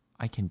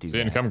 I can do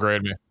that. Come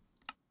grade me.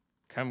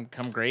 Come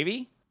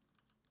gravy?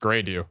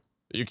 Grade you.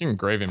 You can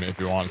gravy me if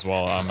you want as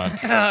well. I'm at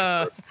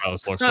how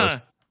this looks Huh. first.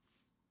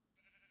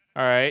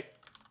 All right.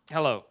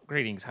 Hello.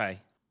 Greetings. Hi.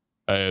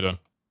 How you doing?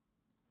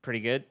 Pretty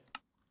good.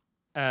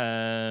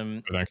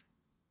 I think.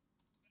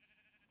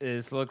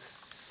 This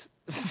looks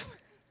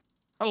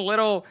a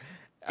little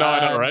No, I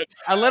know, right?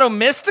 a little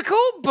mystical,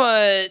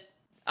 but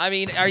I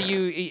mean, are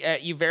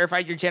you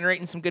verified you're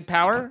generating some good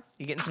power?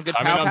 You getting some good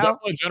power? I mean, I'm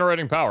definitely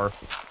generating power.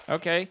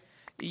 Okay.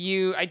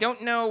 I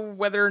don't know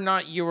whether or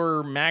not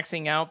you're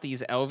maxing out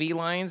these LV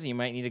lines. You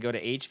might need to go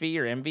to HV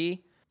or MV.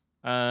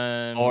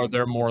 Or are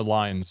there more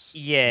lines?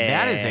 Yeah.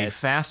 That is a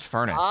fast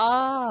furnace.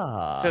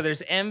 So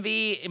there's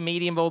MV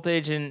medium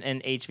voltage and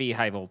HV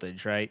high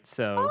voltage, right?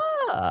 So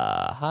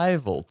high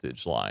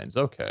voltage lines.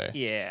 Okay.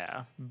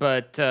 yeah,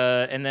 but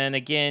and then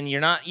again,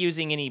 you're not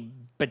using any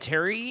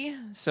battery,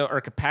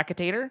 or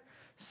capacitor,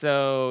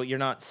 so you're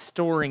not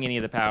storing any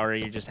of the power.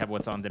 You just have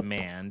what's on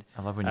demand.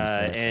 I love when you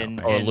say and,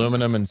 it. Oh,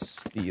 aluminum and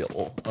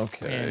steel.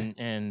 Okay.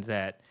 and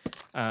that.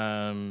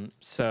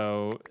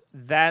 So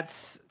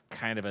that's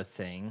kind of a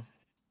thing.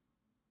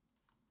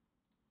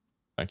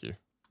 Thank you.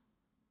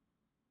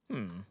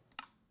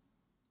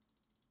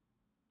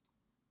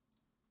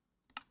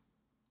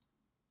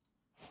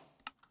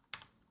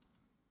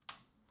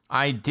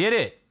 I did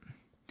it.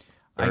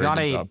 I Very got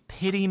good a job.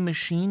 pity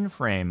machine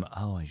frame.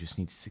 Oh, I just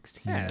need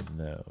 16 Sad. of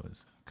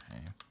those.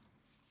 Okay.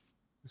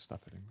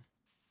 Stop hitting me.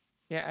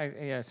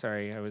 Yeah,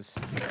 sorry, I was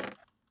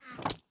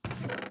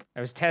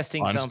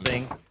testing Honestly.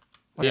 something.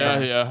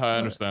 Yeah, I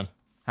understand.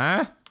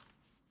 Huh?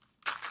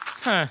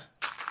 Huh.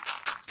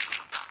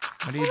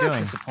 What are you Well, that's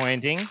doing?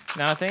 disappointing.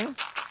 Nothing.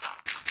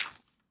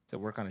 Does it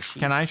work on a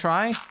sheep? Can I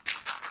try?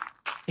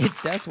 It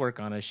does work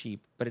on a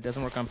sheep, but it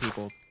doesn't work on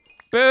people.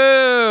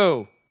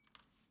 Boo!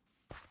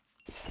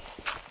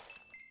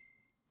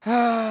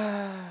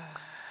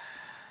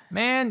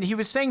 Man, he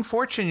was saying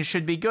fortune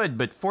should be good,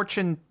 but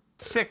fortune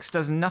 6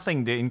 does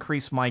nothing to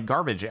increase my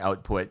garbage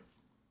output.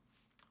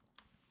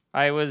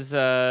 I was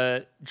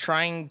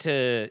trying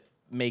to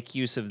make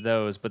use of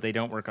those, but they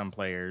don't work on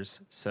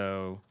players,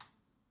 so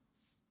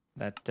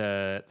that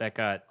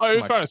got. Oh,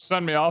 you're trying to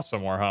send me off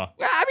somewhere, huh?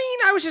 Yeah, I mean,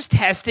 I was just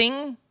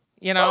testing.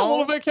 You know, Oh, a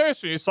little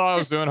vacation. You saw I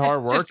was doing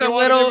hard work. Just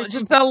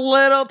a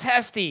little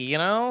testy. You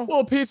know,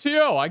 little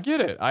PTO. I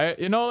get it.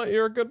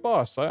 You're a good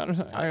boss. I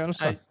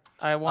understand.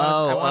 I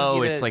want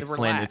you it's to like relax.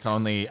 Flint. It's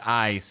only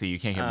I see. You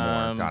can't get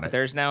more. Got but it.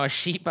 there's now a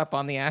sheep up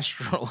on the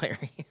astral area.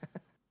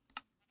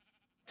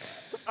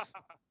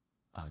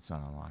 Oh, it's not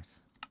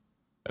unlocked.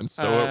 And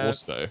so it will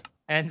stay.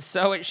 And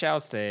so it shall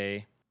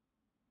stay.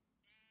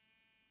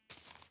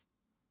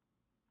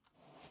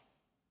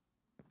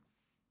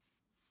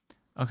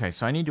 Okay,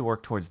 so I need to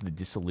work towards the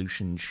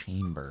dissolution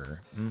chamber.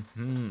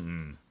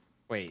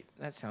 Wait,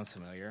 that sounds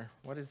familiar.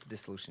 What is the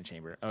dissolution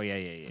chamber? Oh,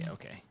 yeah.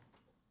 Okay.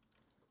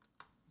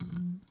 I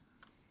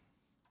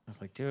was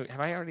like, dude,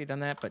 have I already done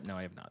that? But no,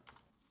 I have not.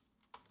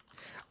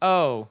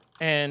 Oh,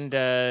 and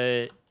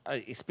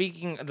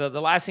speaking, the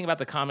last thing about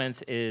the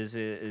comments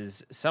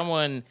is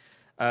someone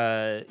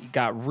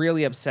got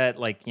really upset,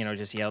 like,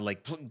 just yelled,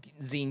 like,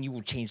 Zine, you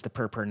will change the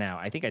purpur now.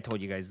 I think I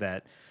told you guys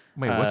that.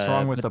 Wait, what's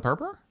wrong with the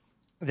purpur?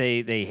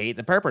 They hate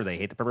the purpur. They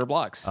hate the purpur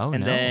blocks. Oh,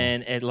 and no.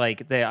 then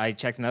I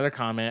checked another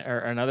comment or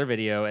another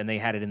video, and they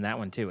had it in that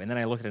one too. And then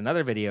I looked at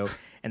another video,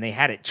 and they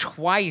had it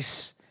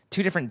twice,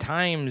 2 different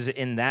times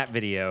in that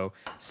video.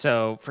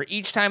 So for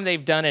each time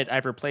they've done it,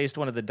 I've replaced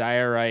one of the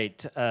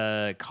diorite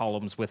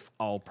columns with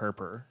all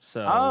purpur.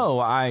 So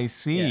I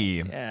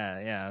see.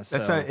 yeah.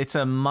 It's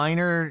a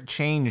minor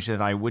change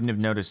that I wouldn't have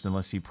noticed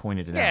unless you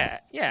pointed it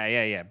out.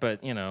 Yeah.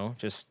 But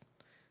just.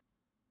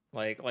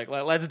 Like,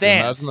 let's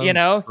dance. You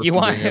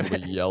want being able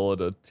to yell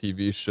at a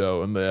TV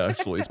show and they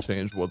actually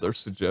change what they're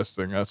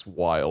suggesting. That's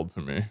wild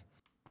to me.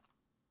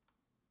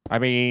 I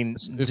mean,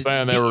 you're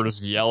saying they were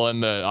just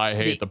yelling that I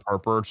hate the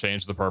purpur,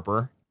 change the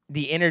purpur.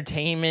 The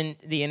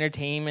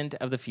entertainment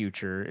of the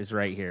future is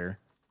right here.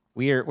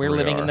 We're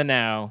living in the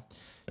now.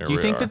 Do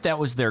you think that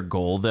was their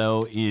goal,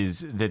 though? Is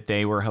that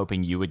they were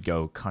hoping you would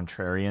go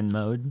contrarian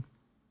mode?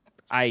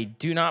 I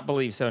do not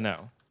believe so.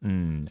 No.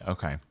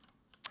 Okay.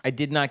 I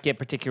did not get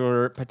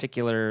particular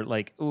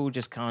like,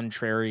 just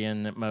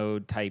contrarian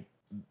mode type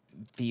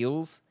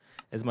feels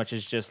as much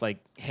as just like,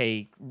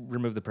 hey,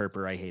 remove the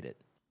purpur. I hate it.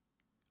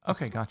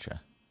 Okay,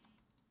 gotcha.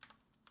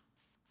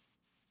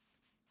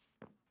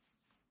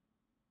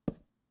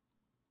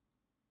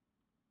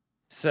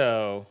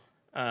 So,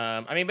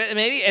 I mean, but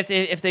maybe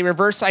if they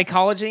reverse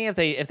psychology, if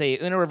they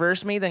Uno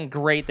reversed me, then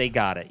great, they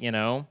got it,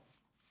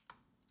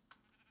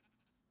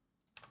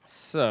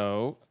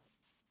 So.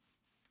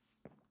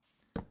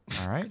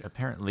 All right.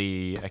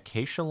 Apparently,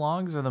 acacia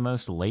logs are the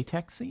most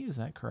latexy. Is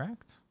that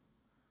correct?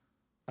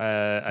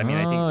 I mean,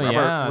 I think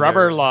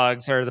rubber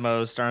logs are the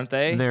most, aren't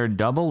they? They're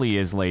doubly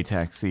as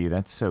latexy.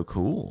 That's so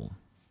cool.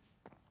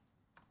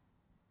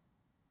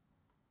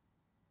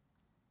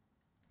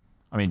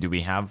 I mean, do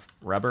we have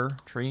rubber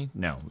tree?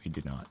 No, we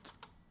do not.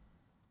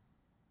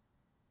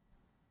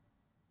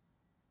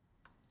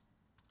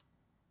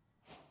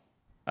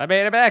 I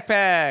made a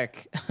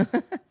backpack.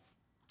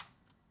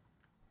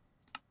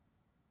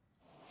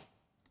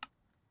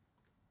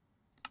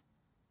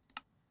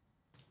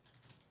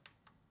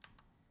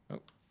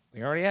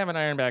 We already have an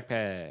iron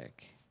backpack.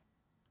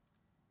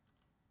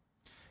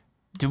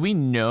 Do we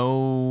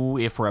know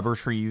if rubber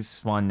trees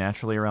spawn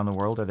naturally around the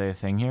world? Are they a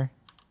thing here?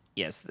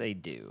 Yes, they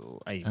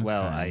do.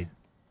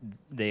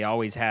 They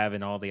always have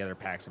in all the other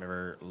packs I've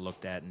ever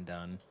looked at and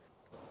done.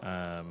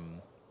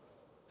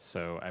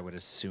 So I would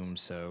assume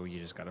so. You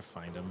just got to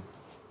find them.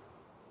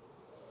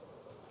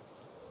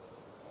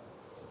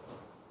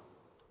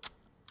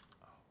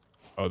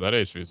 Oh, that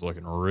HP is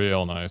looking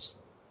real nice.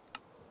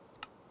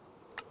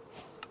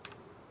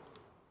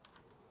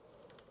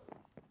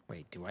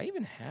 Wait, do I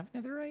even have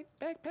netherite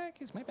backpack?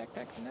 Is my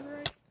backpack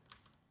netherite?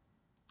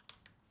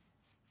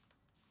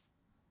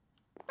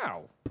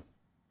 Ow.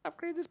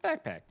 Upgrade this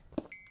backpack.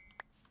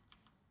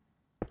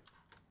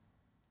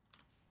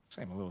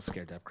 Actually, I'm a little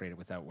scared to upgrade it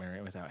without wearing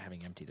it, without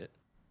having emptied it.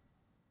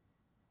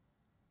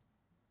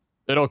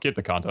 It'll keep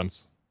the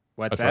contents.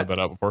 What's I tried that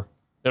out before.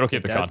 It'll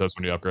keep the does? contents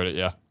when you upgrade it,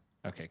 yeah.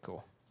 Okay,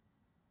 cool.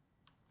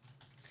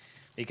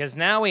 Because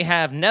now we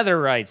have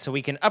netherite, so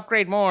we can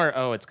upgrade more.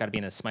 Oh, it's got to be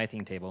in a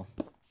smithing table.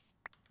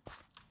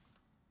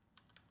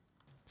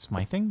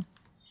 Smithing?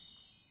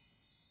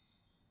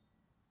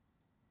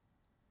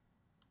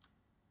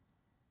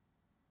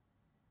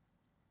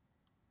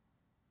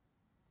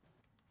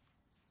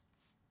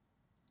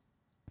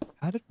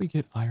 How did we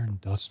get iron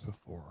dust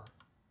before?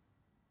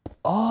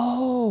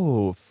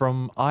 Oh,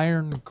 from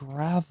iron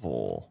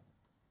gravel.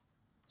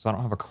 So I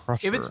don't have a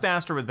crusher. If it's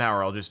faster with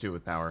power, I'll just do it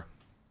with power.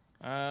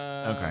 Okay.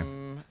 I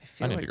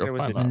feel need like to go there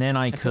was find a, that. And then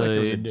I feel like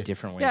there was a could.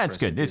 different way Yeah, for it's us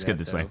to good. do It's good that,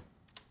 this way. though.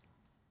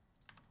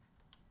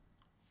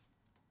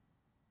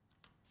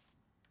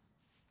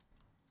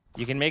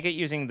 You can make it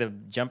using the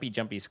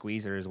jumpy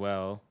squeezer as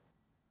well,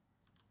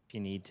 if you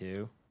need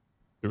to.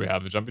 Do we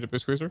have the jumpy dip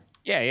squeezer?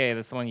 Yeah,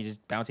 that's the one you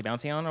just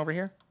bouncy on over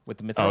here with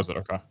the mythical. Oh, is it?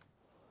 Okay.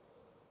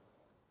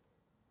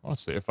 Let's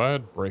see. If I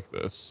break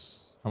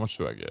this, how much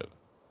do I get?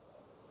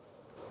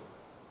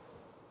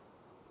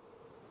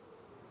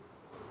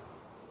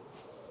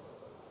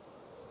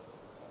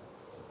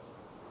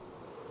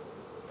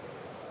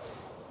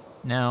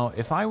 Now,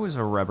 if I was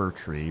a rubber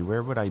tree,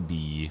 where would I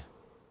be?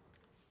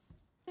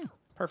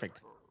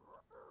 Perfect.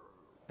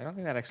 I don't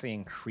think that actually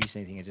increased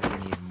anything. It just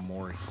gave me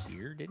more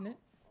here, didn't it?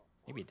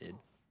 Maybe it did.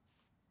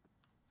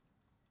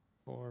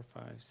 4,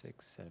 5,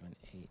 6, 7,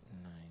 8,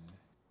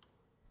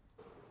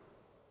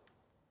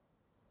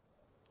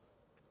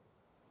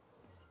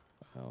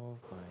 9.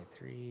 By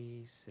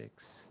 3,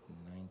 6,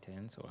 9,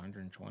 10, so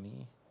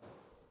 120.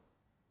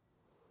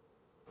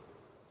 I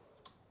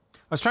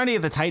was trying to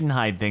get the Titan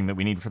hide thing that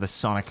we need for the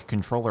Sonic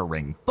controller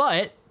ring,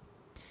 but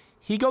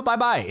he go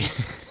bye-bye.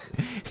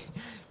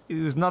 he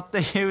was not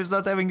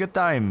having a good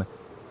time.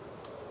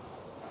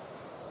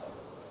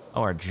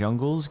 Oh, our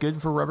jungle's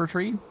good for rubber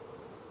tree?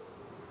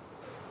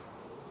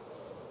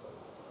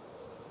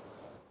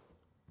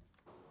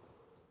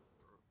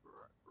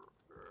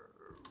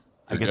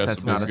 I guess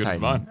that's not a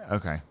Titan.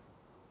 Okay.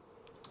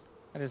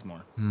 That is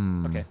more.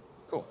 Okay,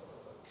 cool.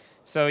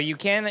 So you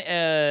can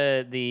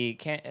the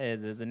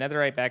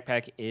netherite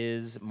backpack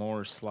is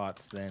more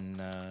slots than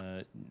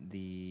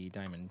the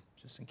diamond.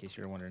 Just in case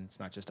you're wondering, it's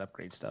not just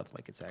upgrade stuff.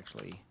 Like it's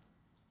actually.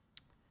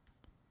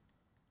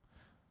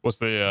 What's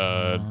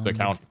the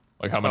count?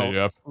 Like how many do you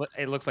have?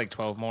 It looks like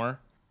 12 more.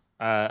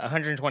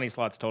 120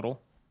 slots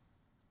total.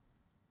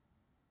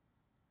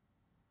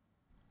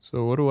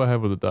 So what do I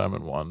have with the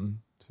diamond one?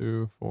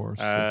 2, 4,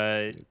 6,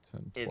 8,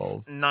 10, 12.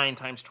 It's 9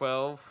 times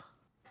 12.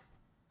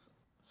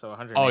 So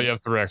 100. Oh, you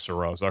have 3 extra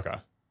rows. Okay.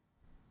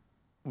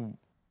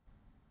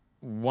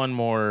 One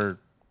more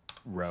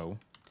row.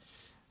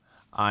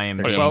 I am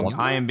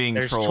being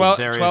There's trolled. 12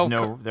 there is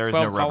no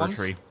rubber columns?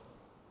 tree.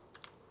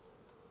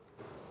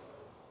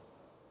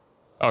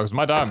 Oh, because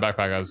my diamond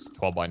backpack has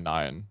 12 by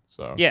 9.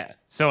 So Yeah.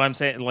 So I'm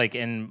saying, like,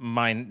 in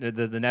mine, the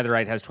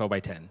netherite has 12 by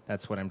 10.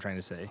 That's what I'm trying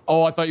to say.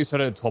 Oh, I thought you said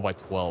it had 12 by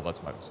 12.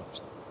 That's my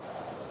misunderstanding.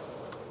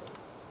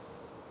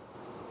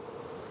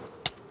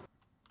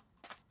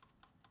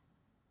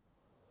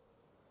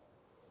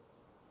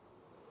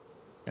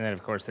 And then,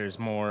 of course, there's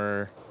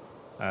more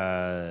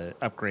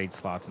upgrade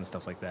slots and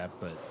stuff like that.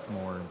 But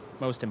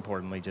most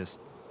importantly, just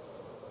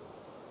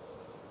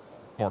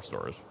More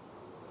storage.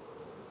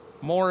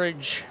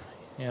 mortgage.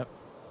 Yep.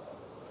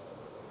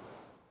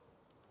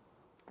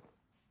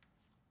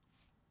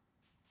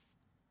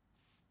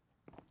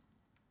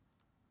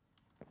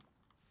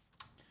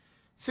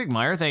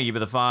 Sigmeyer, thank you for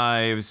the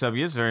 5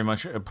 subs. Very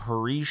much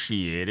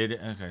appreciated.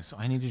 Okay, so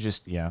I need to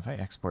just, if I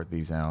export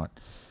these out,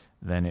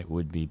 then it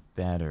would be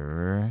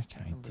better.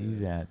 Can I do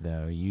that,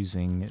 though,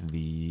 using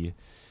the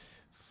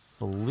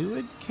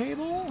fluid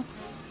cable?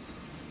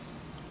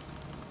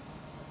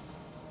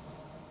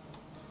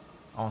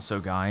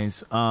 Also,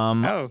 guys,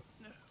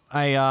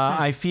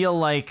 I feel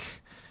like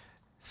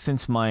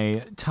since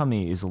my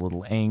tummy is a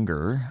little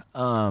anger,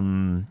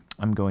 I'm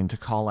going to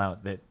call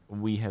out that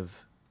we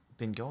have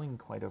been going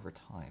quite over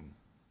time.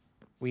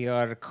 We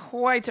are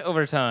quite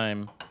over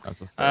time. That's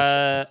a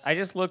first. I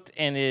just looked,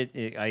 and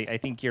I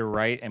think you're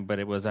right, but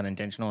it was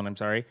unintentional, and I'm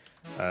sorry.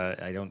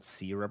 I don't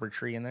see a rubber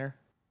tree in there.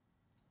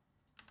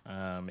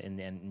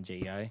 In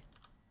JEI.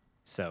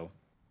 So,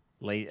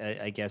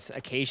 I guess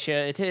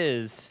Acacia it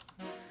is.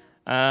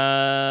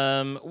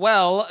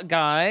 Well,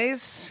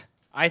 guys,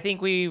 I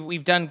think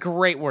we've done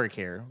great work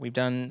here. We've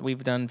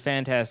done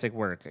fantastic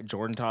work.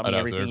 Jordan taught me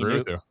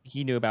everything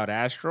he knew about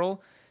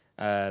Astral.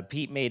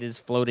 Pete made his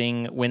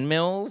floating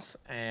windmills,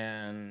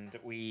 and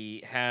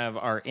we have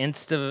our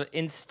insta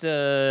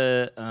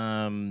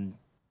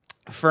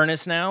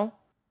furnace now.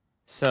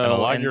 So and a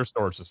light-year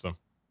storage system.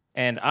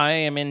 And I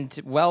am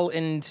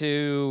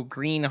into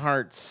green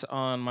hearts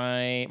on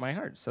my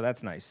heart, so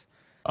that's nice.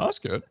 Oh, that's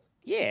good.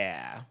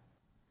 Yeah.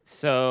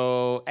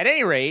 So at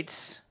any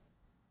rate,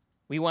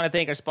 we want to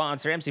thank our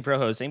sponsor, MC Pro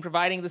Hosting,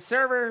 providing the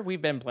server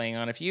we've been playing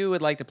on. If you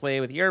would like to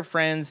play with your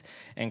friends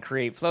and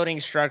create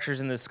floating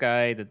structures in the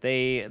sky that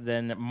they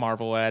then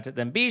marvel at,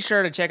 then be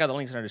sure to check out the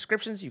links in our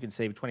descriptions. You can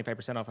save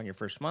 25% off on your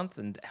first month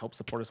and help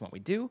support us in what we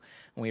do.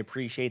 And we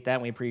appreciate that,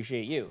 and we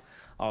appreciate you.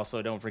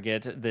 Also, don't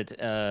forget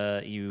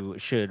that you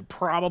should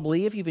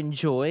probably, if you've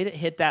enjoyed,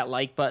 hit that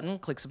like button,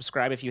 click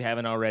subscribe if you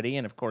haven't already,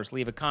 and of course,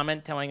 leave a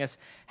comment telling us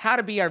how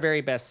to be our very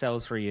best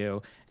selves for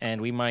you,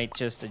 and we might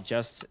just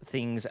adjust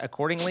things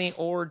accordingly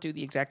or do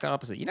the exact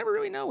opposite. You never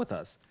really know with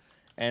us.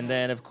 And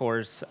then, of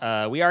course,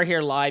 we are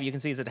here live. You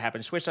can see as it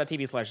happens,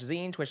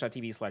 twitch.tv/Zine,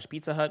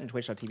 twitch.tv/Pizza Hut, and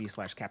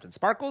twitch.tv/Captain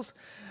Sparkles.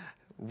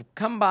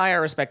 Come by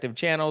our respective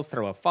channels,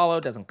 throw a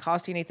follow, doesn't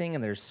cost you anything,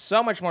 and there's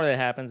so much more that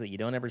happens that you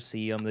don't ever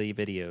see on the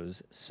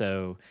videos.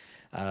 So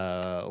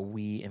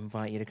we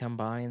invite you to come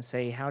by and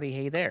say howdy,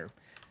 hey there.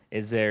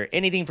 Is there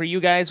anything for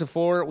you guys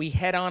before we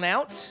head on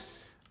out?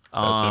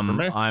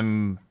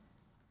 I'm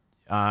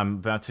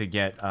about to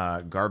get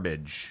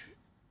garbage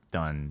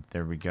done.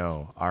 There we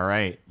go. All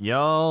right.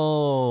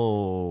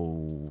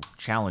 Yo,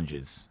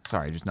 challenges.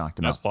 Sorry, I just knocked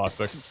them out. That's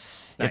plastic.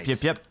 Yep,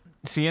 Nice. yep.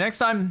 See you next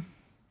time.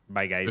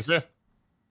 Bye, guys. That's it.